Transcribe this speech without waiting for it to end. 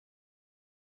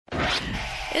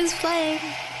is playing.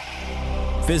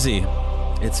 Fizzy.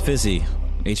 It's Fizzy.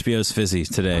 HBO's Fizzy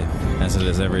today, as it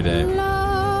is every day.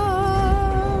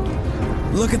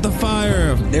 Look at the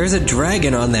fire! There's a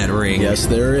dragon on that ring. Yes,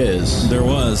 there is. There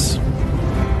was.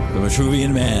 The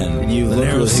Vitruvian Man. And you look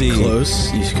really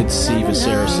close, you could see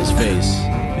Viserys'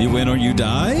 face. You win or you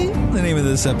die? The name of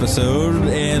this episode.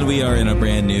 And we are in a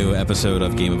brand new episode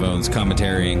of Game of Thrones,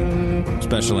 commentarying,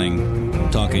 specialing,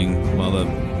 talking while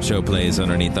the show plays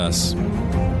underneath us.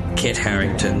 Kit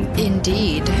Harington.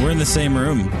 Indeed. We're in the same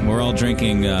room. We're all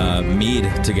drinking mead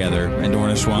together and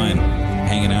Dornish wine,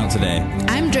 hanging out today.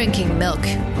 I'm drinking milk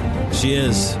She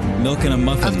is. Milk and a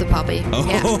muffin. of the poppy.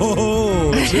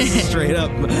 Oh, Yeah. just straight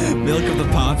up milk of the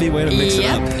poppy. Way to mix it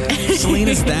up.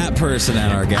 Selena's that person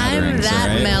at our I'm gatherings. that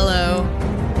right? mellow.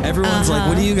 Everyone's like,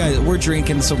 what do you guys... We're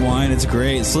drinking some wine. It's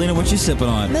great. Selena, what you sipping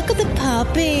on? Milk of the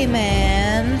poppy,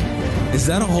 man. Is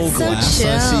that a whole So glass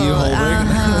I see you chill.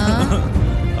 holding?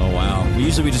 Oh, wow.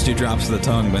 Usually we just do drops of the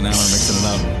tongue, but now we're mixing it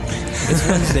up. It's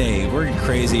Wednesday. We're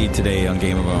crazy today on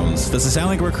Game of Thrones. Does it sound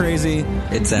like we're crazy?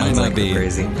 It sounds Might like not be. we're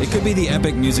crazy. It could be the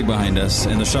epic music behind us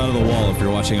and the shot of the wall if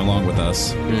you're watching along with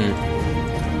us.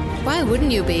 Why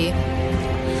wouldn't you be?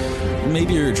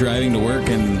 Maybe you're driving to work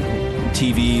and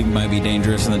TV might be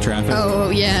dangerous in the traffic. Oh,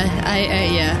 yeah.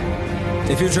 Yeah.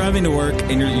 If you're driving to work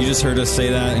and you just heard us say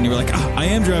that and you were like, I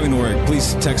am driving to work,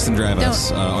 please text and drive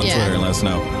us on yeah. Twitter and let us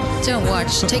know. Don't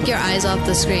watch. Take your eyes off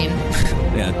the screen.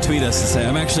 Yeah, tweet us and say,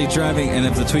 I'm actually driving, and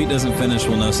if the tweet doesn't finish,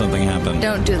 we'll know something happened.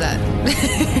 Don't do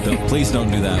that. Please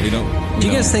don't do that. We don't. Do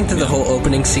you guys think that the whole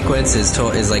opening sequence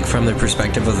is like from the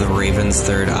perspective of the Raven's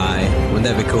third eye? Wouldn't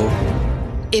that be cool?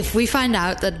 If we find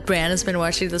out that Bran has been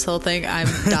watching this whole thing, I'm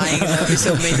dying. That would be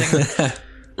so amazing.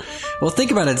 Well,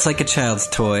 think about it. It's like a child's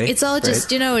toy. It's all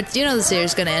just, right? you know the series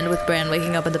is going to end with Bran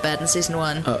waking up in the bed in season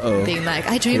 1. Uh-oh. Being like,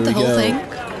 I dreamed Here the we whole go.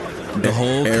 thing. The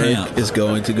whole Eric camp is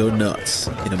going to go nuts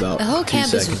in about The whole 2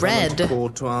 camp is seconds. red.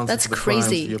 That's That's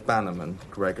crazy. Your bannerman,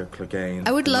 Gregor Clegane.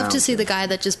 I would love to see the guy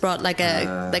that just brought like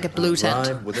a blue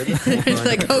tent. It's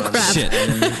Like, oh crap. Shit.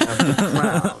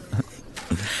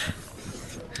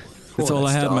 That's all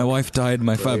I had. My wife died in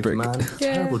my fabric.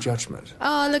 Terrible judgment.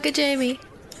 Oh, look at Jamie.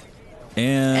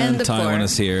 And the Tywin poor.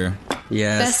 is here.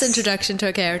 Yes. Best introduction to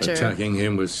a character. Attacking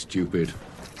him was stupid.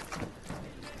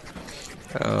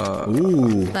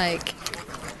 Ooh. Like,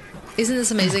 isn't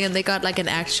this amazing? And they got like an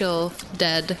actual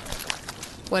dead,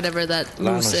 whatever that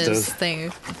moose is Lannisters.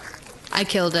 thing. I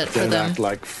killed it for Don't them. act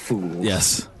like fools.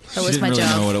 Yes. That She was didn't my really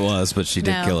job. know what it was, but she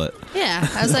did No. kill it. Yeah,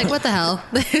 I was like, what the hell?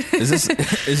 Is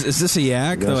this a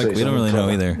yak? They're like, we don't really know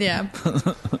either. Yeah.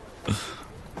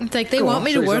 It's like they Go want on,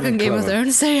 me to say work on something Game of clever.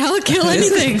 Thrones. Say I'll kill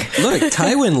anything. Look,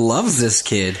 Tywin loves this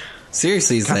kid.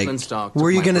 Seriously, he's Catelyn like, Stark were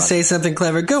took you my going to brother. say something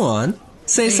clever? Go on.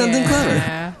 Say something clever.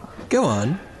 Yeah. Go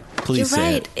on. Please You're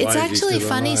say right. it. It's Why is he actually still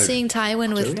funny alive? seeing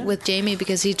Tywin with Jamie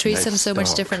because he treats him so much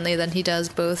Stark. differently than he does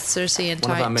both Cersei and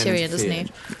One of our men Tyrion, doesn't he?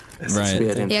 interfered. Right.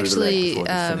 Speared him He through the leg actually, before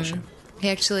they finish him. he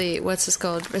actually, what's this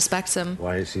called? Respects him.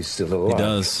 Why is he still alive? He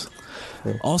does.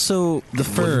 Also, the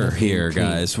fur here,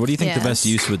 guys. What do you think the best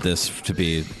Yes. use with this to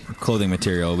be? Clothing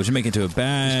material? Would you make it into a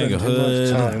bag, a Spend too much hood?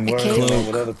 time A worrying cape. about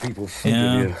what other people think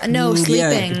Yeah. of you. No, Yeah,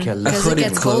 sleeping a because it hooded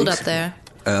gets cold cloak. up there.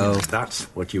 Oh. That's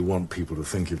what you want people to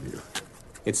think of you.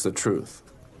 It's the truth.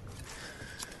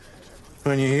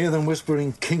 When you hear them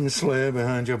whispering Kingslayer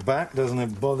behind your back, doesn't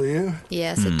it bother you?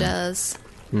 Yes, Hmm. it does.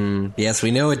 Yes,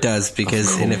 we know it does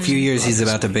because in a few years he's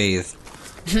about to bathe.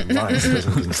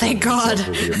 Thank God.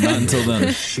 Not until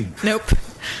then. Nope.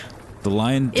 The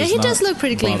lion Yeah, does he not does look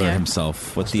pretty clean bother here.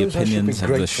 himself with the opinions of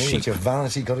the sheep. Your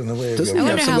vanity got in the way of Doesn't your he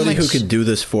I have wonder how somebody who much- could do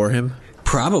this for him?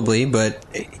 Probably, but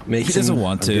it makes He doesn't him...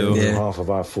 want Giving to. them Yeah. half of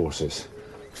our forces,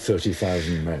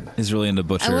 30,000 men. He's really into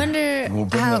butcher. I wonder We'll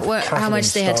bring how the how much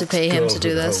Catelyn they had to Stark's pay him girls to do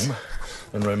with this. home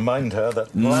and remind her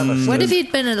that Lannisters What if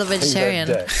he'd been a pay their vegetarian?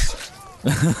 debts.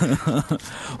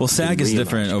 Well, SAG is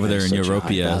different over there in Such a high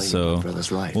value Europia, on so my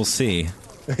brother's life. we'll see.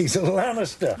 He's a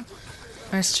Lannister.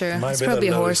 That's true. Might It's be probably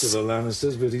the a lowest horse. of the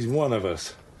Lannisters, but he's one of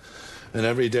us. And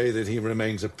every day that he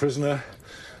remains a prisoner,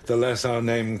 the less our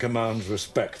name commands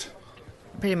respect.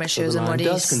 Pretty much shows the him man what he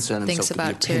does concern thinks himself with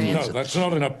about the opinions Tyrion. No, that's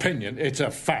not an opinion, it's a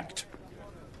fact.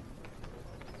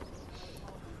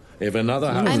 If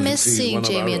another house I can miss seize seeing one of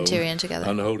Jamie our and own Tyrion together.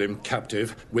 and hold him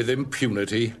captive with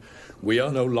impunity, we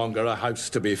are no longer a house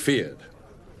to be feared.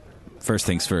 First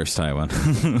things first, Tywin.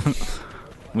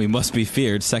 We must be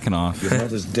feared. Second off, Your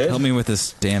mother's dead. help me with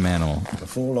this damn animal.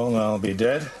 Before long, I'll be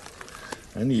dead.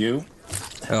 And you,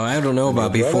 Oh, I don't know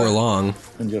about Your before brother? long.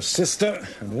 and your sister,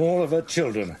 and all of her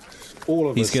children. All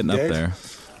of He's us getting up dead, there.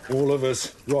 all of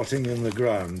us rotting in the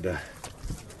ground.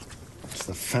 It's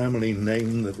the family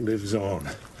name that lives on.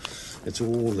 It's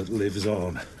all that lives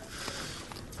on.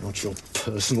 Not your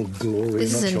personal glory,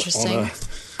 This is not interesting. your honor,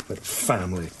 but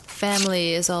family.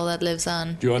 Family is all that lives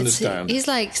on. Do you understand? He's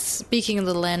like speaking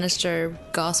the Lannister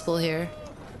gospel here.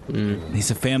 He's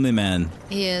a family man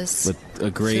He is. with a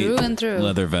great Through and through.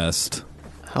 leather vest.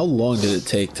 How long did it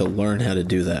take to learn how to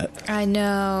do that? I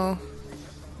know.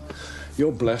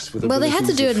 You're blessed with Well, they had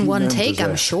to abilities do that it in few one men take,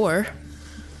 I'm possess. sure.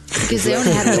 Because they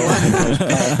only had the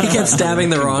one. He kept stabbing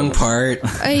the wrong part.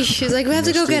 She's like, we have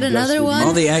to go get another All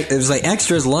one. it was like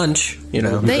extras lunch, you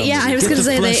know. I was Get going to the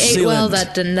say they flesh ate well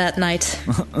sealant. that night.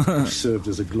 Served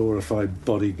as a glorified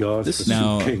bodyguard for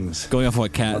Now, two kings. going off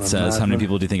what Kat One a says, how many madman,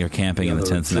 people do you think are camping in the the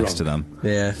other tents next to them?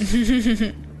 Yeah.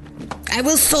 I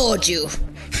will sword you.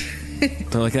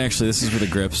 They're like, actually, this is where the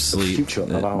grips The sleep. future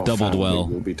of our Doubled family well.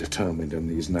 will be determined in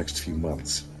these next few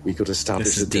months. We could establish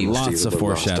This is a dynasty lots of that will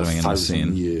last foreshadowing in this 1,000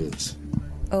 scene. years.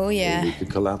 Oh, Or we yeah.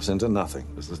 could collapse into nothing,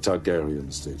 as the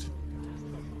Targaryens did.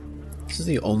 This is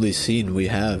the only scene we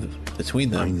have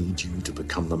between I them. need you to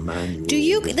become the man you. Do were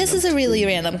you? always This is meant a to really be.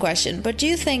 random question, but do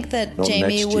you think that Not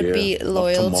Jaime next would year, be not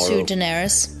loyal to tomorrow.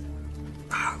 Daenerys?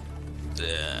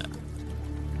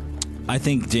 I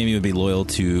think Jaime would be loyal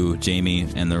to Jaime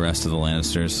and the rest of the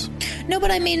Lannisters. No, but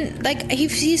I mean, like,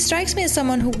 he strikes me as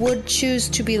someone who would choose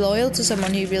to be loyal to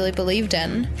someone he really believed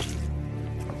in.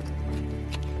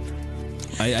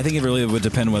 I think it really would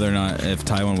depend whether or not if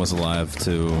Tywin was alive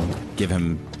to give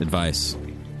him advice.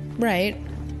 Right.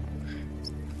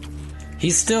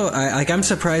 He's still I'm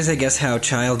surprised, I guess, how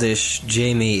childish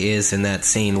Jaime is in that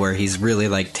scene where he's really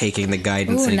like taking the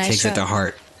guidance Ooh, and he nice takes it shot. to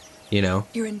heart, you know.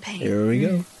 You're in pain. Here we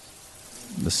go.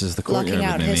 This is the courtyard Locking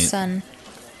out with his Mimmi. son.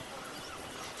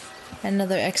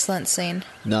 Another excellent scene.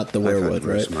 Not the I've had werewood,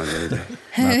 worse, right? my lady.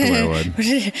 Not the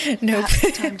werewood. Nope. Perhaps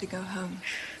it's time to go home.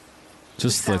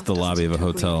 Just like the lobby of a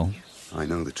hotel. I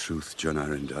know the truth Jon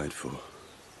Arryn died for.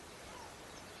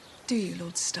 Do you,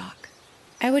 Lord Stark?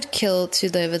 I would kill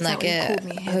to live in Is that like what you a called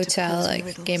me here to hotel, pose my like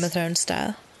riddles? Game of Thrones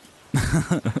style.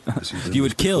 As he You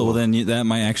would was kill, before. well then that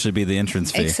might actually be the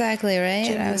entrance fee. Exactly, right?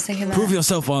 Jaime I was thinking would that. Prove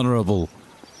yourself honorable.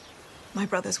 My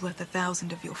brother's worth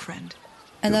 1,000 of your friend.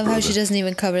 I love how she brother. doesn't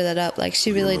even cover that up. Like,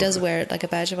 she really does lover. wear it like a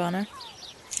badge of honor.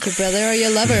 Your brother or your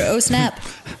lover? Oh, snap.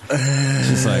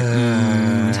 She's like,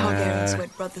 Targaryens wed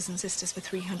brothers and sisters for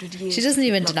 300 years. She doesn't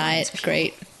even Bloodlines deny it. before.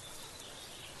 Great.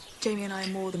 Jaime and I are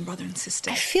more than brother and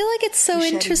sister. I feel like it's so We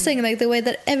shared interesting, in- like the way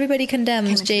that everybody Came condemns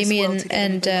into this Jaime world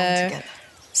and, together, we belong together.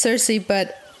 Cersei,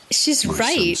 but she's My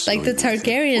right. son's Like, the so easy.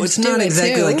 Targaryens Well, it's do not it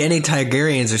exactly too. like any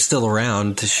Targaryens are still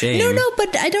around to shame. No,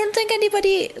 but I don't think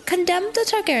anybody condemned the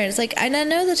Targaryens. Like, and I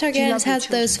know the Do you Targaryens love your had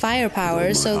those children? fire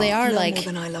powers, so they are No like, more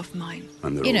than I love mine.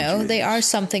 And their you own know, they dreams. are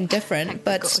something different, Thank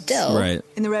but the gods. still. right.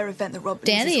 In the rare event that Rob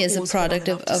Dany loses is a all product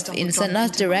enough to of stumble Instant, drunk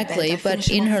not into my bed, directly, I but finish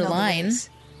him in off her other line. ways.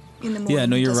 In the Yeah, morning,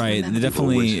 no, he you're doesn't right. It remember.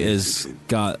 definitely Always is is.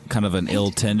 got kind of an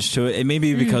ill tinge to it. It may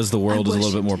be because the world is a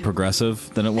little bit more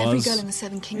progressive than it Every was. girl in the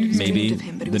Seven Kingdoms Maybe dreamed of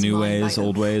him, but it the was new mine ways, by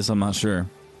old oath. ways, I'm not sure.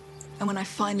 And when I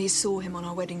finally saw him on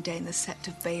our wedding day in the Sept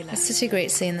of Baelor, It's such a great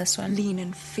scene, this one. lean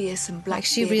and fierce and black, Like,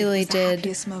 she really the did.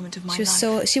 happiest moment of my She was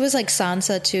life. she was like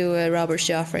Sansa to Robert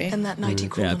Joffrey. And that night he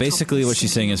crawled Yeah, on top basically of what the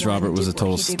she's saying is sink and Robert was a did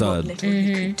total what he did, what stud. little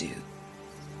he could do.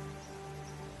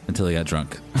 Until he got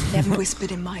drunk. He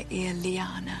whispered in my ear,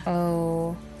 Lyanna.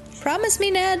 Oh. Promise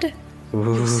me, Ned.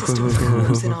 Your sister was a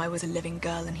corpse and I was a living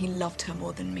girl, and he loved her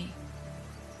more than me.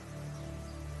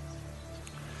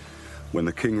 When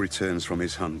the king returns from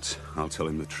his hunt, I'll tell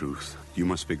him the truth. You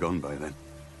must be gone by then.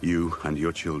 You and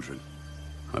your children.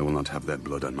 I will not have their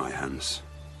blood on my hands.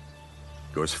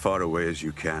 Go as far away as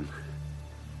you can,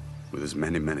 with as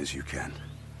many men as you can.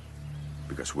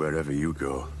 Because wherever you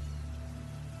go,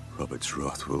 Robert's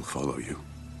wrath will follow you.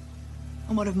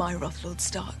 And what of my wrath, Lord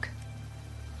Stark?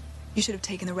 You should have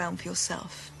taken the realm for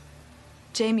yourself.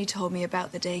 Jaime told me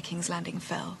about the day King's Landing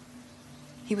fell.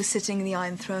 He was sitting in the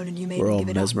Iron Throne and you made We're him all give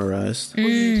it mesmerized. up. Or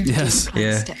you did Yes. the plan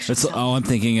Yeah. steps That's yourself. all I'm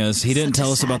thinking is he didn't Such a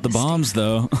tell us about the sad bombs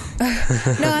though.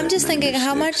 No, I'm just many thinking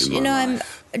how much, mistakes in you my know,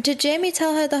 life. did Jaime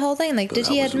tell her the whole thing? Like, But did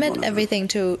that he wasn't admit one of them. everything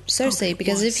to Cersei? it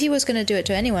Because was. if he was going to do it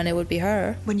to anyone, it would be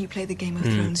her. When you play the Game of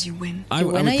Thrones, you win. I You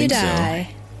would win or you think die.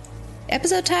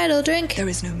 Episode title, drink. There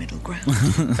is no middle ground.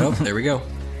 Oh, there we go.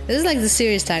 This is like the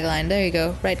series tagline. There you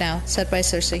go. Right now. Said by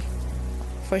Cersei.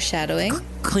 Foreshadowing. so.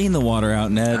 Clean the water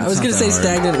out, Ned. I was going to say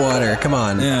stagnant water. Come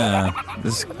on. Yeah.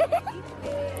 This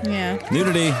Yeah.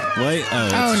 nudity. Wait. Oh,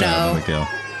 it's Oh, a child. no. No kill.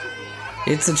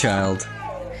 It's a child.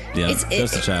 Yeah,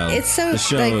 just a child. It's so the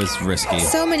show like, is risky.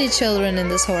 So many children in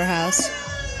this whorehouse.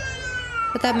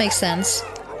 But that makes sense.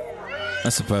 I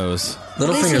suppose. least he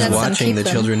Littlefinger's lets them watching keep the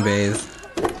them. children bathe.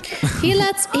 He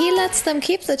lets them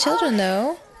keep the children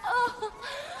though.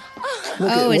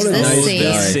 Oh, it's what a this nice scene.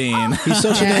 guy. Scene. He's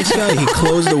such a nice guy. He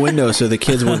closed the window so the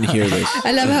kids wouldn't hear this.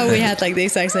 I love how we had like the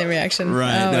exact same reaction.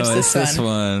 Right, Oh, no, it's this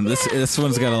one. This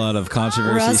one's got a lot of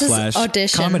controversy Ross's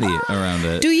audition. comedy around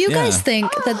it. Do you Yeah. guys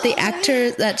think that the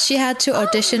actor that she had to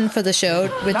audition for the show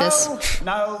with this,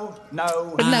 No.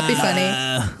 wouldn't that be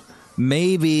funny?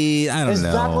 Maybe, I don't Is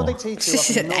that what they know. teach She you? up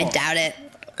in said, the I north? doubt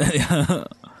it.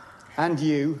 And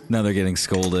you. Now they're getting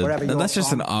scolded. Wherever you're That's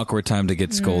just an from. awkward time to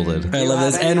get scolded. I love You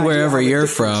this. have any And idea wherever how you're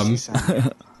ridiculous from. she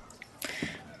sounded?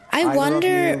 I Either of wonder.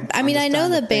 you I mean, I know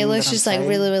understand that the thing Baelish that is I'm like saying?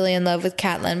 really in love with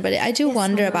Catelyn, but I do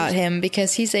wonder about him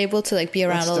because he's able to like be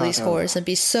around Let's all start these over. whores and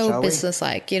be so Shall we?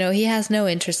 businesslike. You know, he has no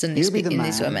interest in these You be the in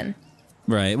these man. women.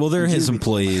 Right. Well, they're his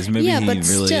employees. Maybe Yeah, he but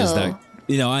really is still. that.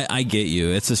 You know, I get you.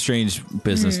 It's a strange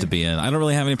business to be in. I don't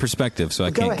really have any perspective, so I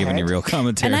Go can't give any ahead. real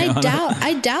commentary And on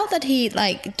I doubt that he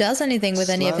like does anything with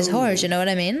any of his Slowly. whores. You know what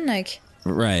I mean? Like, it.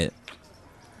 Right.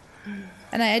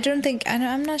 and I don't think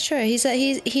I'm not sure.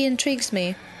 He intrigues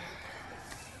me,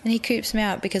 and he creeps me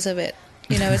out because of it.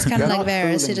 You know, it's kind You're of like not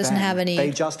Varys. He fooling doesn't them. have They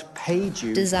any just paid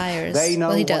you. desires. They know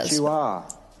Well, he what does. you are.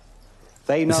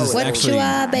 They know This is what What actually you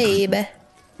are, babe.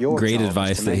 your Great job is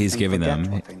advice to that make he's them giving forget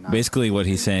them. what they know. Basically, what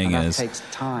he's saying And that is, takes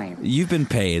time. you've been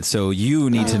paid, so you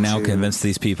need to now convince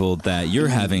these people that you're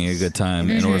having a good time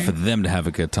in order for them to have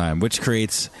a good time, which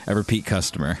creates a repeat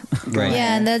customer. Right.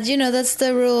 Yeah, and that's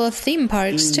the rule of theme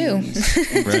parks too.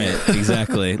 Right,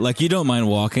 exactly. Like, you don't mind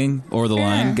walking over the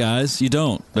line, guys. You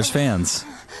don't. There's fans.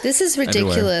 This is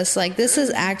ridiculous. Like, this is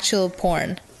actual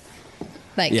porn.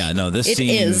 Like, Yeah, no, this it scene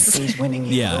is. He's winning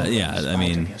you Yeah, over in yeah. I spite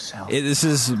mean, of yourself. this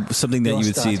is something that You're you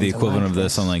would see starting the to equivalent like of this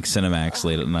this. on like Cinemax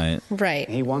late at night. Right.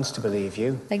 He wants to believe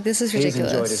you. Like, this is He's enjoyed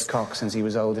his ridiculous. cock since he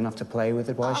was old enough to play with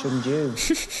it. Why shouldn't you?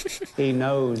 He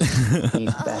knows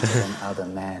he's better than other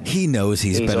men. He knows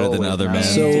he's He's better than always other known men.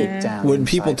 So deep down when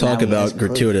people inside, talk now he has about proof.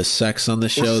 gratuitous sex on the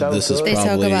show, so this is good. They talk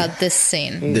probably about this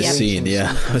scene. this Yeah. scene.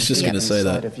 Yeah, I was just Yeah. going to say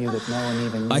that. Inside of you that no one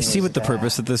even knew I see was what the there.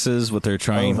 purpose of this is, what they're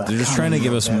trying. They're just trying to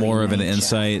give us more of an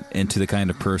insight into the kind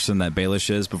of person that Baelish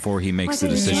is before he makes the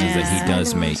decisions that he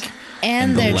does make.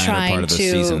 And in the they're latter part trying of the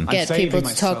to season. get I'm people to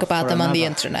saving talk myself about for them on the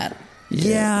another. internet.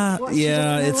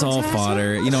 Yeah, it's all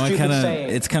fodder. You know,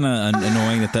 it's kind of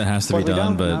annoying that has to be What we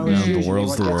done, don't but know you is know, the usually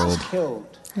world's the what gets world. us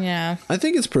killed. Yeah. I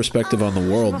think it's perspective on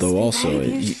the world, though. Also,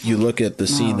 you look at the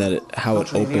scene how it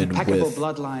Not really. opened Impeccable with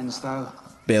bloodlines, though.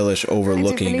 Baelish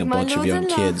overlooking a believe my bunch of lord young and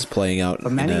kids playing out For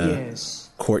in many a years.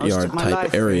 courtyard Most of my type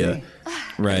life, area, really.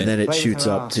 Right. and then it Playing shoots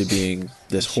her up to ass. being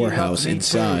this She loved whorehouse me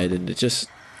inside, and it just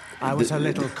I was her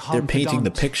little they're painting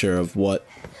the confidant. picture of what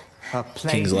Her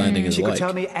King's Landing is She could like.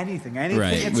 tell me anything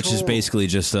Right, at which is all. basically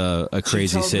just a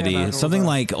crazy told me city, about all something the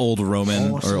like old Roman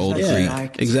horses or old that she Greek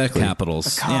liked. exactly.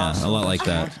 capitals. Yeah, a lot like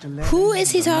that. Who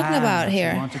is he talking about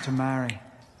here? Wanted to marry.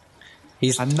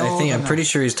 I'm pretty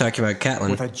sure he's talking about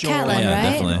Catelyn. Catelyn, Yeah, right?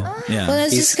 definitely. Yeah. Well,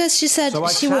 it's just because she said So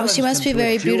I she challenged must be him to a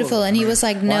very duel. beautiful, and he was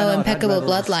like, Why no, not? I'd impeccable read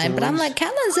all the bloodline. But I'm stories. like,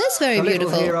 Catelyn's is very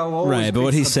beautiful. Right, but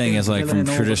what he's saying is like from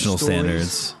traditional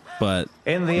standards. But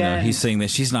In the you know, end, he's saying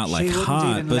that she's not like she wouldn't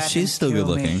hot, even but let she's him still kill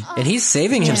good me. looking. And he's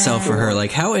saving himself for her.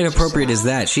 Like, how inappropriate is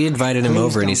that? She invited him Please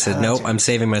over, and he don't said, hurt "Nope, him. I'm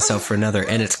saving myself for another."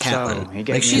 And it's So, he Catelyn. gave Like,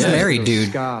 me she's a married, little dude.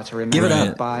 scar to remember Give it Right.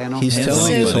 up. by and He's off.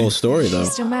 telling his So- whole story, though,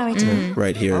 Still married to him.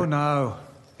 right here. Oh no,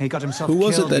 he got himself. Who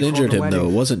was it killed that before injured the him, though? It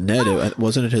wedding. wasn't Ned.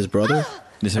 Wasn't it his brother?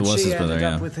 Yes, it And was she his brother, ended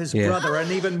yeah. up with his Yeah. brother,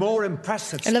 an even more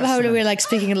impressive. I love how specimen. we're like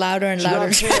speaking louder and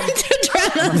louder, She trying got to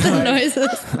drown out the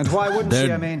noises. And why wouldn't she? I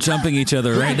They're mean, jumping each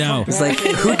other right now. It's like,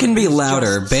 who can be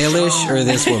louder, Baelish or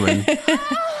this woman?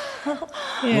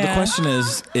 Well, the question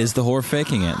is the whore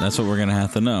faking it? That's what we're going to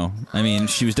have to know. I mean,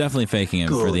 she was definitely faking it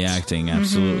for the acting,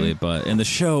 absolutely. But in the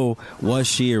show, was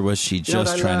she or was she you know what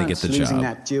just I trying to learned get the losing job?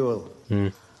 that duel. I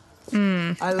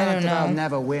learned don't that I'll know.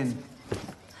 never win.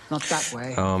 Not that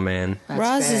way. Oh man, That's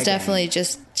Roz fair is definitely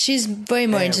just, she's way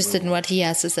more Fair interested in what he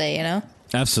has to say, you know? game.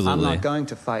 I'm Absolutely. not going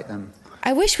to fight them.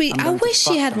 I wish I'm I going to wish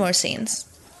she fuck had them. more scenes.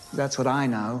 That's what I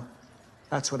know.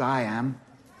 That's what I am.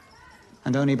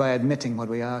 And only by admitting what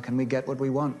we are can we get what we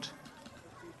want.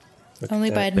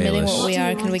 Only by admitting Baelish. what we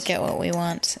are can we get what we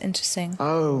want. Interesting.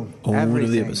 Oh, Owner of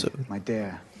the everything, episode. my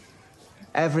dear.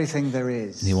 Everything there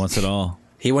is. He wants it all.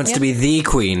 he wants to be the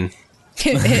queen.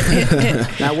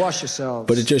 Now wash yourselves.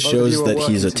 But it just Both of shows you are that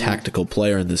he's a working tonight. tactical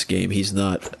player in this game. He's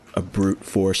not a brute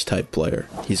force type player.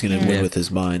 He's going to win with his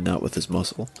mind, not with his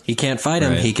muscle. He can't fight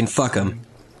him. Right. He can fuck him.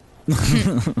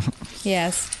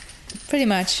 Yes, pretty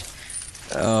much.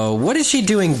 Oh, what is she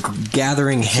doing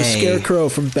gathering The hay? scarecrow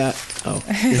from Bat. Oh,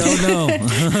 No, no.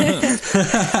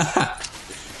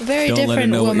 Very Don't let her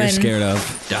different know what woman. you're scared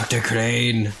of. Dr.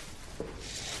 Crane.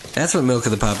 That's what Milk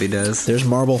of the Puppy does. there's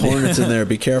marble hornets in there.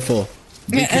 Be careful.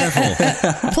 Be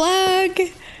careful. Plug.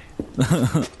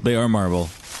 They are marble.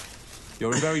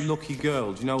 You're a very lucky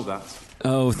girl. Do you know that?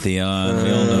 Oh, Theon,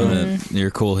 we all know that you're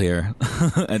cool here.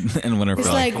 and Winterfell. It's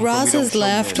like Ross has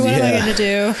left. What am I going to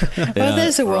do? Yeah. Oh,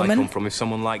 there's a Where I come woman. from, if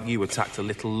someone like you attacked a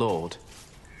little lord,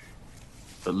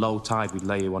 at low tide we'd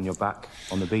lay you on your back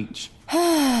on the beach. Your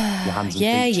hands and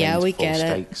Yeah, feet yeah, chained we to four get it.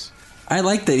 stakes. I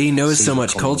like that he knows See so you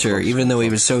much coming culture, close. even though he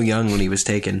was so young when he was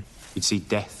taken. You'd see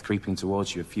death creeping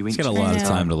towards you a few He's inches. got a lot of know.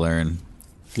 time to learn.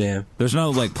 Yeah. There's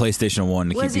no like PlayStation 1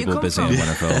 to Where's keep it people come busy from? in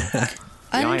Winterfell.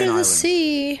 Under Iron the Islands.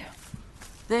 sea.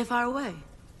 They're far away.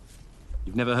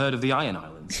 You've never heard of the Iron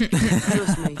Islands?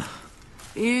 Trust me.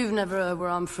 You've never heard where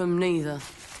I'm from, neither.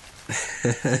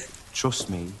 Trust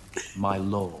me, my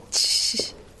lord.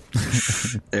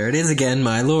 There it is again,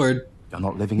 my lord. You're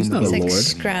not living He's in the not a It's like lord.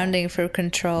 scrounging for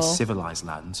control. civilized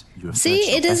lands. You're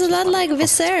See, it is a lot like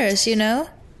Viserys, you know?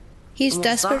 He's What's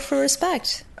desperate that? for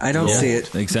respect. I don't see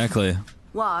it. Exactly.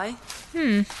 Why?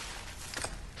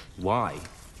 Why?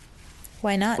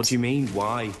 Why not? What do you mean,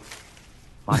 why?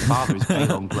 My father is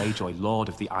Balon Greyjoy, Lord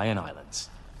of the Iron Islands.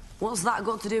 What's that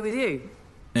got to do with you?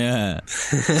 Yeah.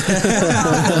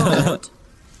 Lord.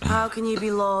 How can you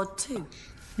be Lord too?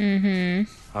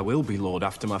 I will be Lord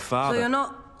after my So father. you're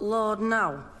not Lord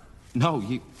now? No,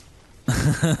 you...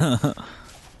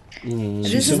 This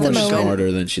She's is so the much moment.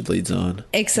 smarter than she leads on.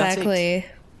 Exactly.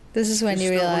 This is when you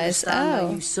Just don't realize, understand how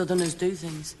oh, you Southerners do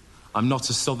things. I'm not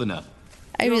a southerner.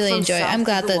 I You're really from enjoy it. I'm south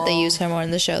glad of the that they wall. use her more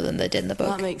in the show than they did in the book.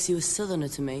 That makes you a Southerner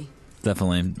to me.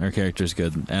 Definitely. Her character's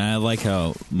good. And I like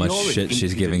how much You're an shit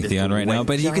she's impudent giving Theon little right now.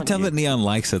 But you wench, can tell aren't that you? Neon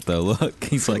likes it, though. Look,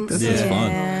 he's like, this is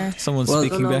Yeah. fun. Someone's Well,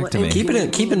 speaking don't know back what to me.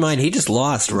 Keep in mind, he just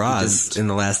lost Roz in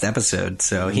the last episode,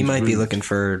 so he might be looking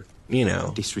for, you know,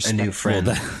 a Disrespectful. new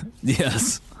friend.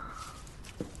 Yes.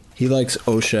 He likes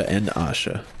Osha and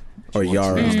Asha. Or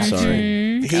Yara, Mm-hmm. I'm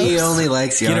sorry. He only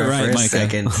likes Get it Yara right, for a Micah.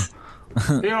 second.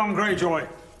 Theon Greyjoy.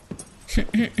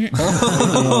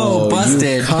 Oh,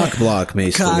 busted. You cock block,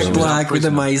 Maester. Cock Lord. block with the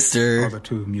Are Meister. the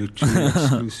two mutually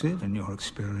exclusive in your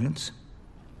experience?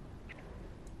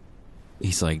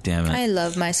 He's like, damn I it.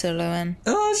 love my Soloan.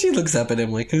 Oh, she looks up at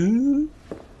him like, ooh.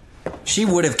 She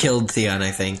would have killed Theon,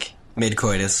 I think,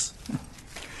 mid-coitus.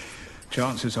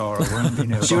 Chances are I won't be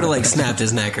nearby. She would have, like, snapped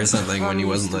his neck or something when he I'm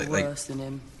wasn't, used to like... worse than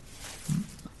him.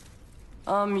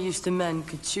 I'm used to men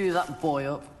could chew that boy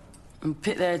up and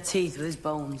pick their teeth with his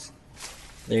bones.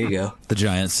 There you go. The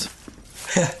Giants.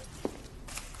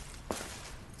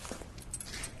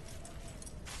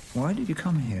 Why did you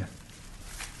come here?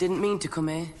 Didn't mean to come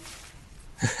here.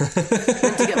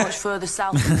 Meant to get much further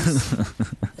south than this.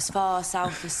 As far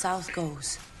south as south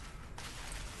goes.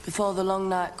 Before the long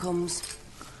night comes.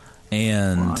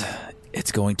 And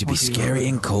it's going to be scary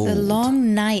and cold. The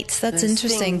long nights. That's There's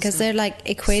interesting things because that they're like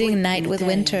sleep equating in night the with day,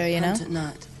 winter, you know? hunt at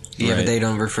night. Yeah, Right. but they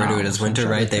don't refer to it as winter,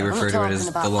 right? They I'm refer not to it talking as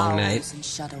about the long owls night. and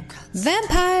shadow cats.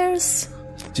 Vampires!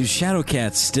 Dude,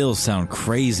 Shadowcats still sound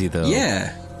crazy, though.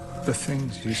 Yeah. The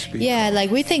things you speak. Yeah, like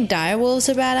we think direwolves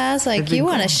are badass. Like They've you been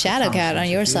want a gone for shadow cat on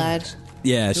thousands your of side. years.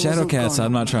 Yeah, wasn't Shadowcats, gone.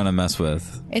 I'm not trying to mess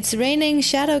with. It's raining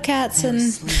shadow cats and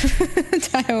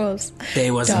direwolves.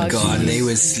 They wasn't Dogs. gone, they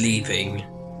was sleeping.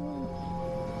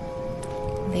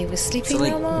 They were sleeping So,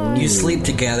 no more. like, you sleep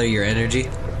to gather your energy.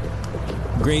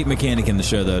 Great mechanic in the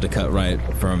show, though, to cut right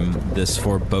from this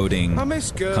foreboding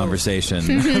conversation.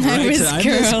 I miss I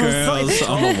miss girls. girls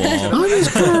on the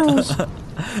wall.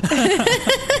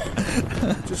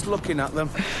 Just looking at them.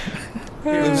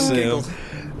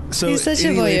 So, He's such a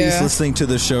any ladies voyeur. listening to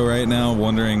the show right now,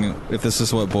 wondering if this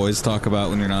is what boys talk about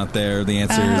when you're not there, the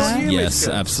answer is yes,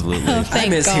 absolutely. Oh, thank I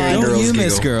miss God. hearing Don't girls you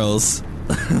miss giggle. girls?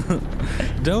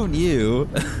 Don't you?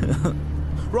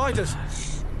 Riders.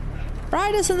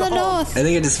 Ride us in the north. I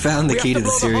think I just found the We key have to to the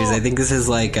blow the series. horn. I think this is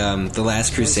like The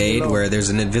Last Crusade, where there's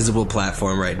an invisible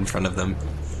platform right in front of them.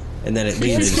 And then it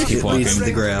leads, just keep it leads to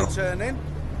walking. the Grail. Returning.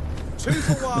 2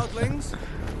 for wildlings.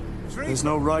 3 There's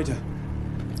no rider.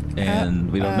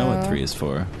 And we don't know what 3 is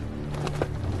for.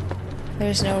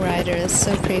 There's no rider. It's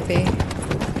so creepy.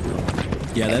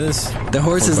 Yeah, that is. The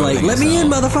horse is like, foreboding let as me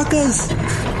in, hell.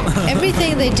 motherfuckers!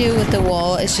 Everything they do with the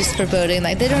wall is just foreboding.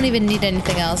 Like they don't even need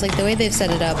anything else. Like the way they've set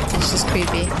it up, it's just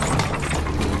creepy.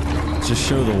 Just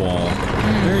show the wall.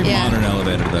 Very yeah. modern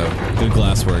elevator, though. Good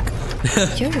glass work.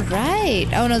 You're right.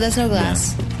 Oh no, there's no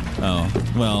glass. Oh,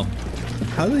 well,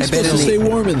 How are they I bet supposed to in stay the-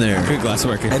 warm in there? good glass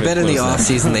work. if I it bet in the was off there.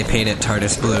 season they paint it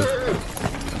TARDIS blue.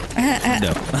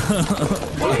 No.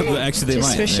 Actually, they Just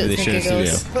might. for shits Maybe they and share a studio.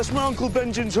 giggles. That's my Uncle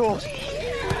Benjamin's horse.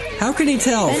 How can he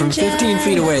tell from 15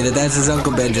 feet away that that's his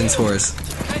Uncle Benjamin's horse?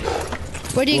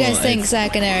 What do you guys Well, think,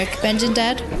 Zach and Eric? Benjen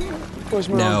dead?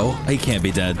 No. He can't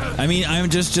be dead. I mean, I'm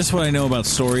just what I know about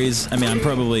stories. I mean, I'm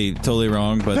probably totally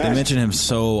wrong, but they mention him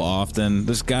so often.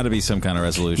 There's got to be some kind of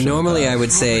resolution. Normally, I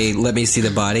would say, let me see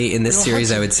the body. In this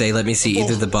series, I would say, let me see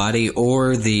either the body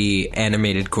or the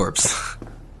animated corpse.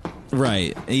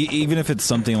 Right. Even if it's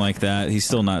something like that, he's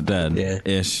still not dead. Yeah.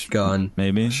 Ish. Gone.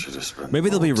 Maybe. Maybe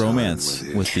there'll be romance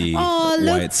with the Oh,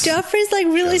 look, whites. Joffrey's like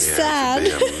really sad.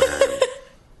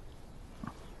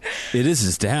 It is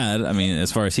his dad. I mean,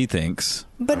 as far as he thinks.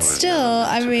 But still,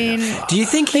 I mean, do you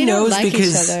think he they don't knows? like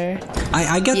Because each other.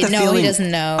 I get the No, feeling he doesn't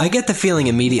know. I get the feeling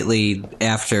immediately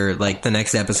after like the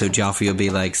next episode, Joffrey will be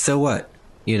like, "So what?"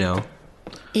 You know.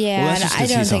 Yeah, Well, that's just I 'cause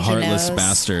don't he's a think he heartless knows.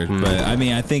 bastard. But I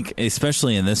mean, I think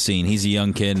especially in this scene, he's a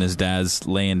young kid and his dad's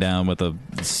laying down with a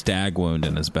stag wound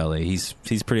in his belly. He's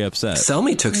pretty upset.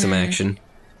 Selmy took some action.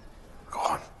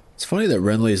 It's funny that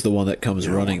Renly is the one that comes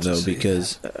running, though,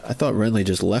 because I thought Renly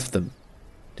just left them.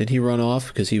 Did he run off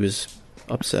because he was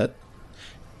upset?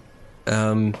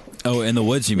 Oh, in the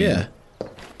woods, you mean? Yeah.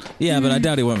 Yeah, but I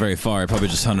doubt he went very far. He probably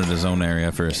just hunted his own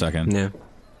area for a second. Yeah.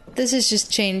 This is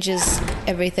just changes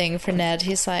everything for Ned.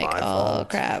 He's like, oh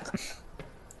crap.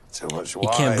 Too much You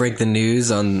can't break the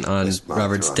news on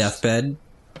Robert's deathbed.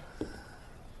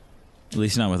 At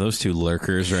least not with those two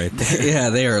lurkers right there. Yeah,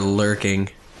 they are lurking.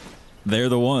 They're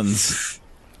the ones.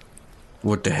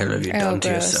 What the hell have you done to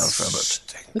gross. yourself,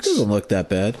 Robert? It doesn't look that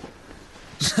bad.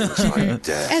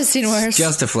 I've seen worse.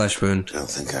 Just a flesh wound. I don't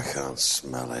think I can't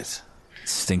smell it.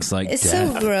 Stinks like It's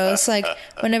death. so gross. Like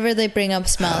whenever they bring up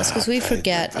smells, because we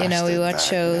forget. You know, we watch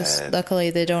shows. Luckily,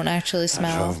 they don't actually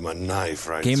smell. Drove my knife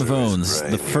right Game of through his Owns,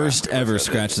 brain. the first ever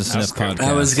Scratch the Sniff podcast.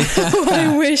 I was.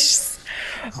 I wish.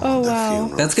 Oh wow.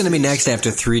 That's going to be next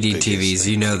after 3D TVs.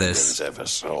 You know this.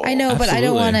 I know, but I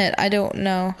don't Absolutely. want it. I don't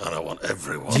know. And I want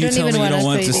everyone. I You don't tell even me you want don't us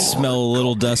want it to crazy. smell a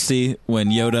little dusty when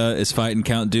Yoda is fighting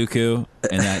Count Dooku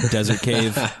in that desert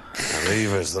cave,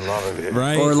 Believers, the lot of you.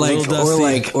 right? Or Little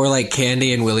dusty. like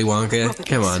Candy and Willy Wonka.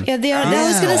 Come on. Yeah, I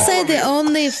was gonna say the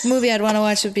only movie I'd want to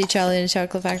watch would be Charlie and the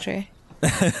Chocolate Factory.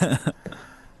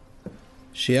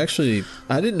 She actually,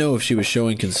 I didn't know if she was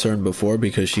showing concern before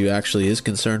because she actually is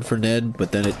concerned for Ned,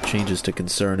 but then it changes to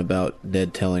concern about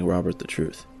Ned telling Robert the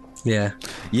truth. Yeah.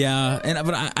 Yeah,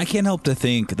 but I can't help to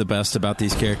think the best about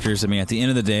these characters. I mean, at the end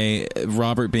of the day,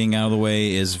 Robert being out of the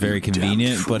way is very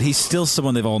convenient, but he's still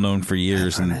someone they've all known for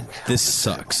years, and this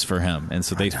sucks for him, and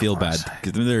so they feel bad.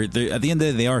 'Cause they're, at the end of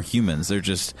the day, they are humans. They're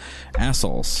just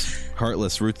assholes,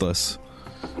 heartless, ruthless.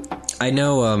 I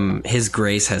know His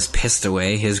Grace has pissed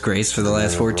away His Grace for the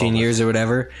last 14 years or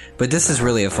whatever, but this is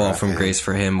really a fall from grace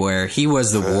for him where he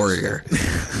was the warrior.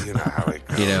 You know how it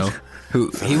goes. You know?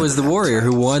 He was the warrior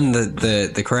who won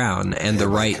the crown and the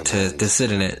right to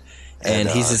sit in it. And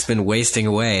he's just been wasting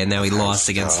away, and now he lost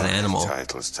against an animal.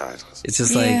 Titles. It's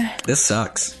just Yeah. like, this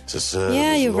sucks. To serve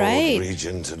Yeah, as you're Lord right.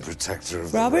 Regent and protector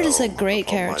of the Robert is a realm great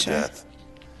upon my character. death.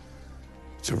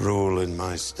 To rule in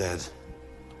my stead.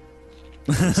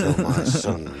 Until my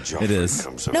son Joffrey It is.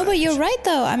 comes of No, but age. you're right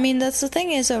though. I mean, that's the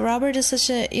thing is that Robert is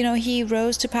such a, you know, he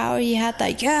rose to power. He had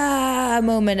that yeah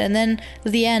moment, and then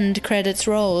the end credits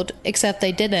rolled, except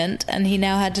they didn't, and he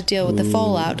now had to deal with the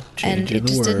fallout, and changing it the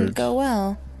just didn't words. go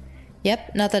well.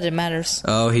 Yep, not that it matters.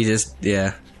 Oh, he just,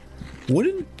 yeah.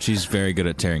 She's very good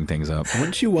at tearing things up.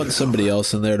 Wouldn't you want somebody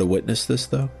else in there to witness this,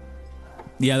 though?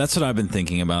 Yeah, that's what I've been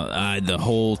thinking about the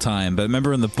whole time. But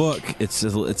remember, in the book, it's a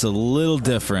little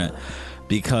different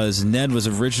because Ned was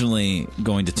originally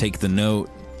going to take the note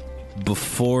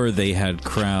before they had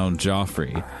crowned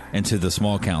Joffrey into the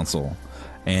small council,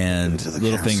 and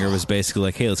Littlefinger was basically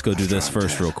like, "Hey, let's go do this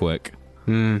first, real quick."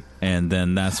 And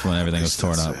then that's when everything was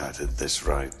torn up. I did this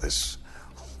right. This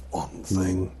one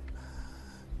thing.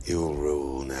 You'll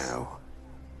rule now.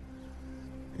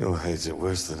 You'll hate it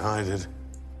worse than I did.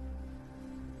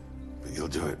 But you'll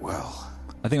do it well.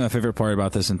 I think my favorite part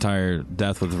about this entire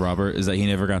death with Robert is that he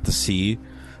never got to see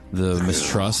the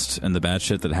mistrust and the bad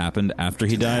shit that happened after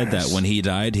he died. That when he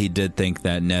died, he did think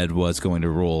that Ned was going to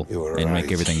rule and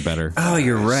make everything better. Oh,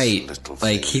 you're right.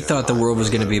 Like, he thought the world was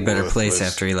going to be a better place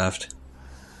after he left.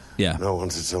 Yeah. No one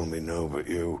to tell me no but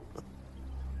you.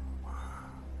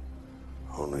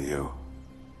 Only you.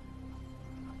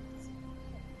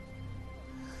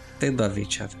 They love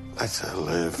each other. Let her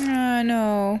live. I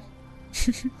know.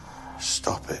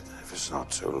 Stop it if it's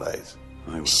not too late.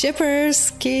 I will.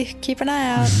 Shippers, keep an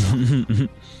eye out.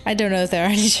 I don't know if there are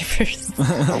any shippers.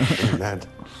 Help him, Ned.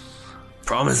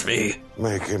 Promise me.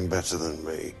 Make him better than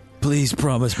me. Please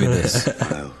promise me this.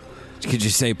 Could you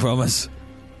say promise?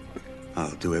 I'll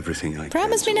do everything I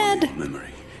Promise me, can. Ned. Memory.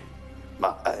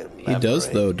 He does,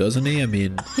 though, doesn't he? I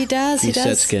mean, He does. he He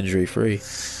does. sets Gendry free.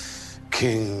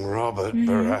 King Robert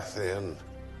Baratheon,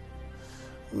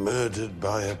 murdered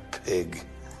by a pig.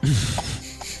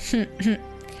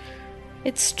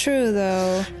 It's true,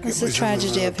 though. It's Give the me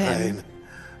tragedy of some him. pain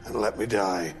and let me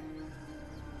die.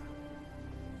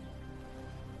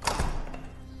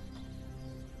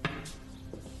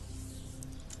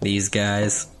 These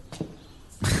guys.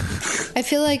 I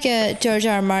feel like George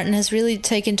R. R. Martin has really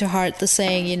taken to heart the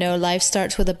saying, you know, life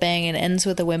starts with a bang and ends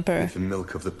with a whimper. The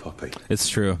milk of the poppy. It's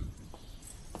true.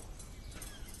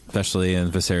 Especially in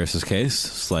Viserys' case,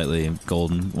 slightly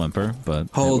golden whimper, but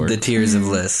Hold the tears of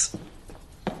Lys.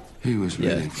 He was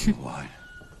ready for the wine.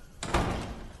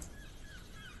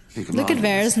 Look at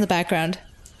Varys in the background.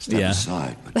 Step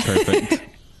aside, but perfect.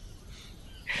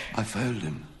 I failed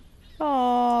him.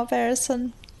 Oh,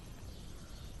 Varys.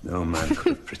 No man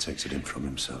could have protected him from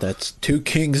himself. That's 2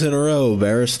 kings in a row,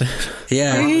 Barristan.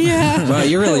 Yeah. Yeah. Wow,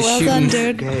 you're really Well shooting.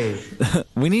 done, dude.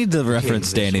 We need to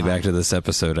reference Danny back to this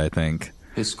episode, I think.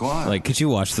 His squire. Like, could you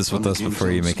watch this with us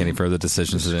before you make any further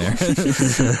decisions today?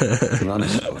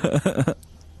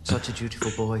 Such a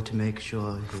dutiful boy to make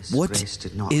sure his What grace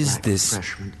did not is lack this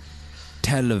refreshment.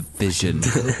 television?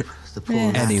 The poor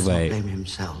lad Anyway. does not blame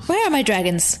himself. Where are my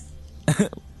dragons?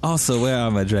 Also, where are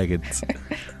my dragons?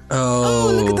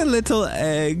 Oh, look at the little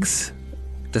eggs.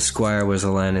 The squire was a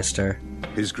Lannister.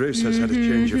 His grace has had a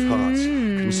change of heart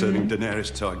concerning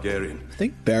Daenerys Targaryen. I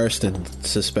think Barristan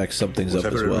suspects something's up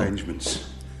as Whatever well. arrangements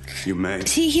you made.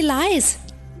 He lies.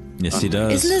 Yes, he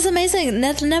does. Isn't this amazing?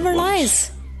 Ned never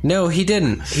lies. No, he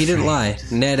didn't. He didn't lie.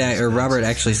 Ned or Robert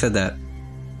actually said that.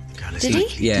 Did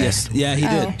he? Yeah. Yes, yeah, he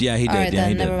Oh. did. Yeah, he did. All right, yeah, then,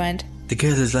 he did. never mind. The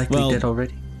girl is likely Well- dead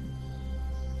already.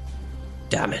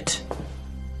 Damn it.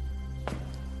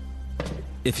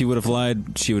 If he would have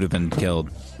lied, she would have been killed.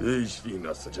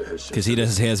 Because he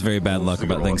has very bad luck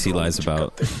about things he lies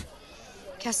about.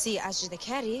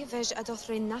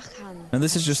 And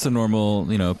this is just a normal,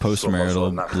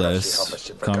 post-marital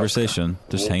bliss conversation,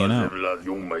 just hanging out.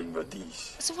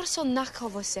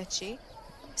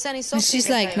 And she's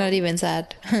like not even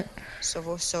sad.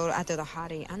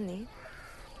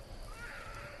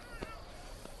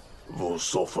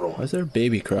 Why is there a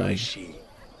baby crying?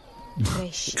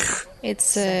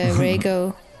 It's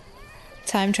Rhaego.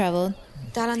 Time travel.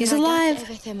 He's alive. So,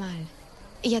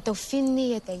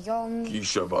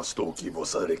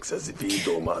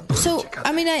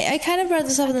 I mean, I kind of brought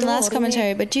this up in the last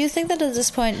commentary, but do you think that at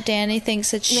this point Dany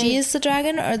thinks that she is the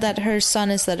dragon or that her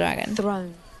son is the dragon?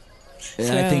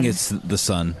 I think it's the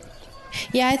son.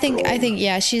 Yeah, I think,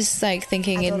 yeah, she's like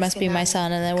thinking it must be my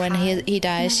son, and then when he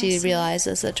dies, she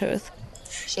realizes the truth.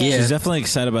 Yeah. She's definitely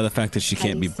excited by the fact that she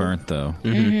can't be burnt, though.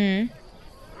 Mm-hmm.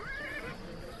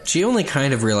 She only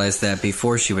kind of realized that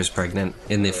before she was pregnant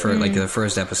in the the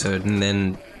first episode, and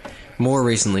then more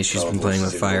recently she's been playing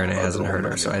with fire and it hasn't hurt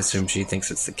her, so I assume she thinks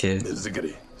it's the kid.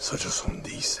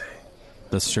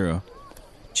 That's true.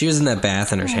 She was in that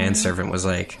bath and her hand servant was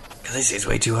like, "Khaleesi's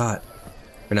way too hot."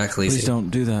 Or not Khaleesi. Please don't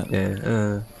do that.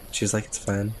 Yeah, she was like, "It's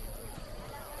fine."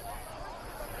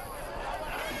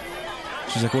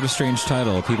 She's like, what a strange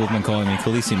title. People have been calling me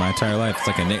Khaleesi my entire life. It's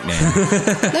like a nickname.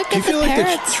 Look Do you at feel the like the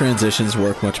parrots. transitions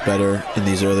work much better in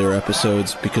these earlier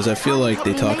episodes? Because I feel like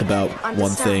they talk about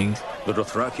one thing. For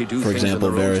example,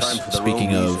 Varys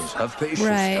speaking of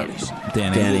Right.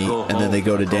 Dany, and then they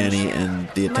go to Dany and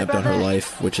the attempt on her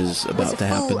life, which is about to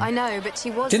happen. I know, but he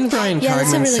was. Didn't Brian Yeah,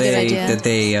 that's a Cardman really good say idea.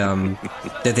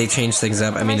 that they changed things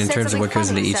up? I mean, in terms of what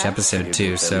goes into each episode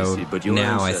too. So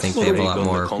now I think they have a lot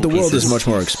more. The world is pieces. much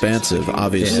more expansive,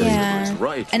 obviously. Yeah,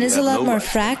 and it's a lot more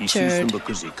fractured.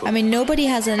 I mean, nobody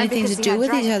has anything to do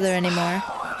with each other anymore.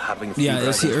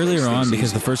 Yeah, see, earlier on,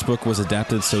 because the first book was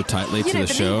adapted so tightly to the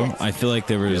show, I feel like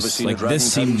there was, like,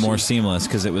 this seemed more seamless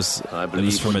because it was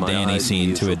from a Dany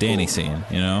scene to a Dany scene,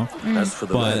 you know?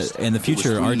 But in the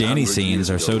future, our Dany scenes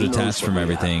are so detached from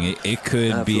everything, it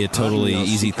could be a totally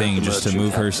easy thing just to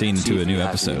move her scene to a new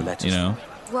episode, you know?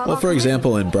 Well, for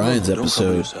example, in Brian's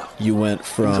episode, you went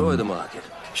from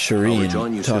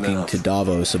Shireen talking to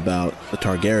Davos about the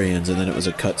Targaryens, and then it was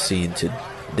a cut scene to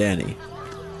Dany.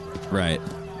 Right.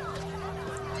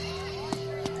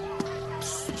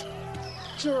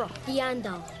 The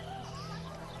Andal.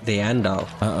 The Andal.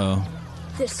 Uh-oh.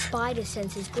 The spider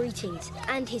sends his greetings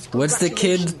and his What's the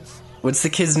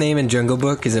kid's name in Jungle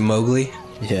Book? Is it Mowgli?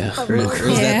 Yeah. Or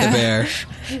is that the bear?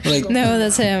 Like, No,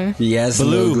 that's him. yes,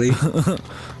 Baloo. Mowgli.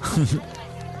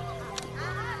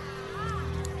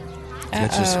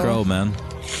 Catch your scroll, man.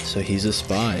 So he's a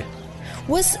spy.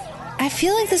 I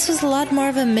feel like this was a lot more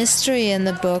of a mystery in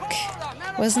the book,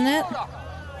 wasn't it?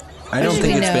 I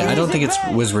don't think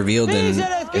it was revealed in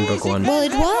book 1. Well,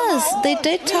 it was. They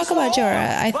did talk about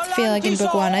Jorah. I feel like in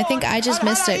book 1. I think I just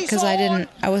missed it because I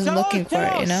wasn't looking for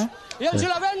it. You know. But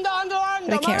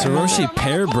I can't remember. Taroshi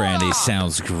pear brandy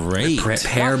sounds great.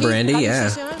 Pear brandy,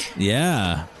 yeah.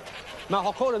 Yeah.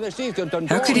 How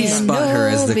could he spot her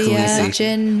as the Khaleesi?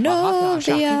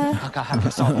 Genovia.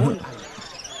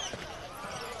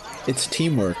 It's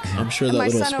teamwork. I'm sure that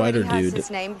little spider dude.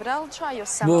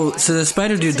 Well, so the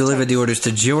spider dude delivered the orders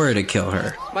to Jorah to kill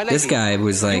her. This guy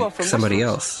was like somebody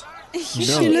else.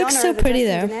 She looks so pretty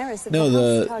though. No,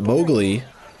 the Mowgli,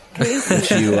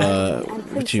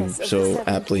 which you so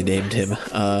aptly named him.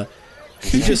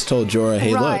 He just told Jorah,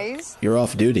 "Hey, look, you're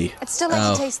off duty." I'd still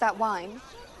like to taste that wine.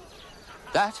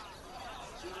 That?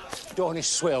 Dornish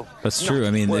swill. That's true.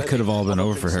 I mean, it could have all been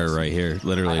over for her right here.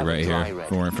 Literally right here.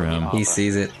 If it weren't for him. He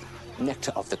sees it.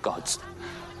 Nectar of the gods.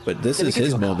 But this is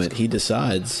his moment. He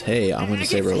decides, hey, I'm going to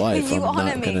save her life. I'm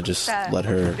not going to just let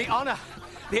her The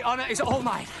honor is all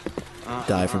mine.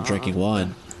 die from drinking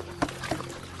wine.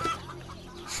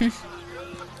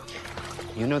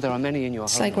 You know there are many in your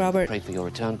It's home like Robert. who pray for your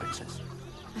return, princess.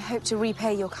 I hope to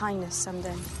repay your kindness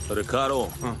someday.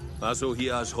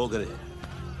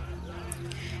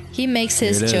 He makes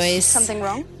his choice. Something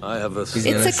wrong? I have a. It's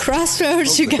a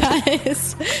crossroads, you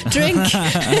guys. Drink.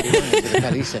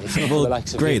 Well,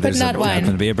 great. But There's not wine.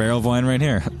 happen to be a barrel of wine right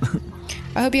here.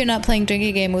 I hope you're not playing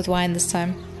drinking game with wine this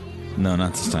time. No,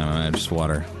 not this time. I just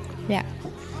water. Yeah.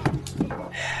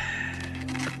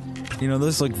 You know,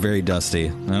 those look very dusty.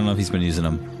 I don't know if he's been using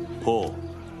them. Paul.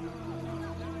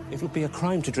 It would be a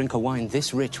crime to drink a wine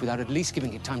this rich without at least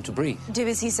giving it time to breathe. Do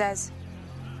as he says.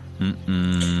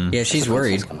 Yeah, she's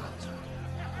worried.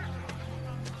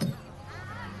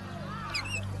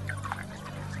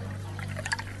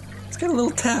 It's got a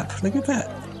little tap. Look at that.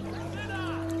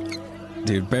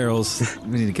 Dude, barrels.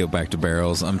 We need to go back to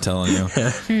barrels. I'm telling you.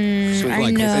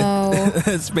 I know.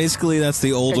 It's basically, that's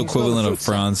the old equivalent of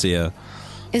Francia.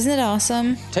 Isn't it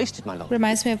awesome? Taste it, my lord.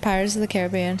 Reminds me of Pirates of the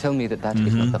Caribbean. Tell me that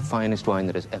is not the finest wine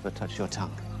that has ever touched your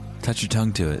tongue. Touch your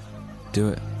tongue to it. Do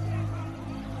it.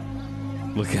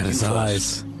 Look at his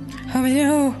eyes. Oh,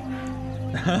 no.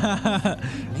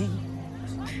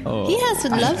 Oh. He has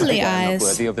lovely eyes.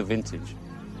 Worthy of the vintage.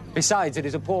 Besides, it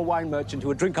is a poor wine merchant who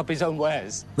would drink up his own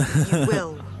wares. You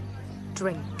will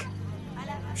drink.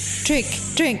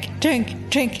 Drink.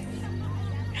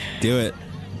 Do it.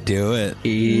 Do it.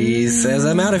 He says,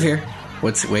 I'm out of here.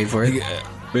 Wait for it.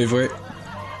 Wait for it.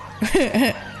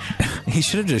 He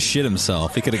should have just shit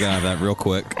himself. He could have got out of that real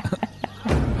quick.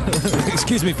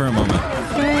 Excuse me for a moment.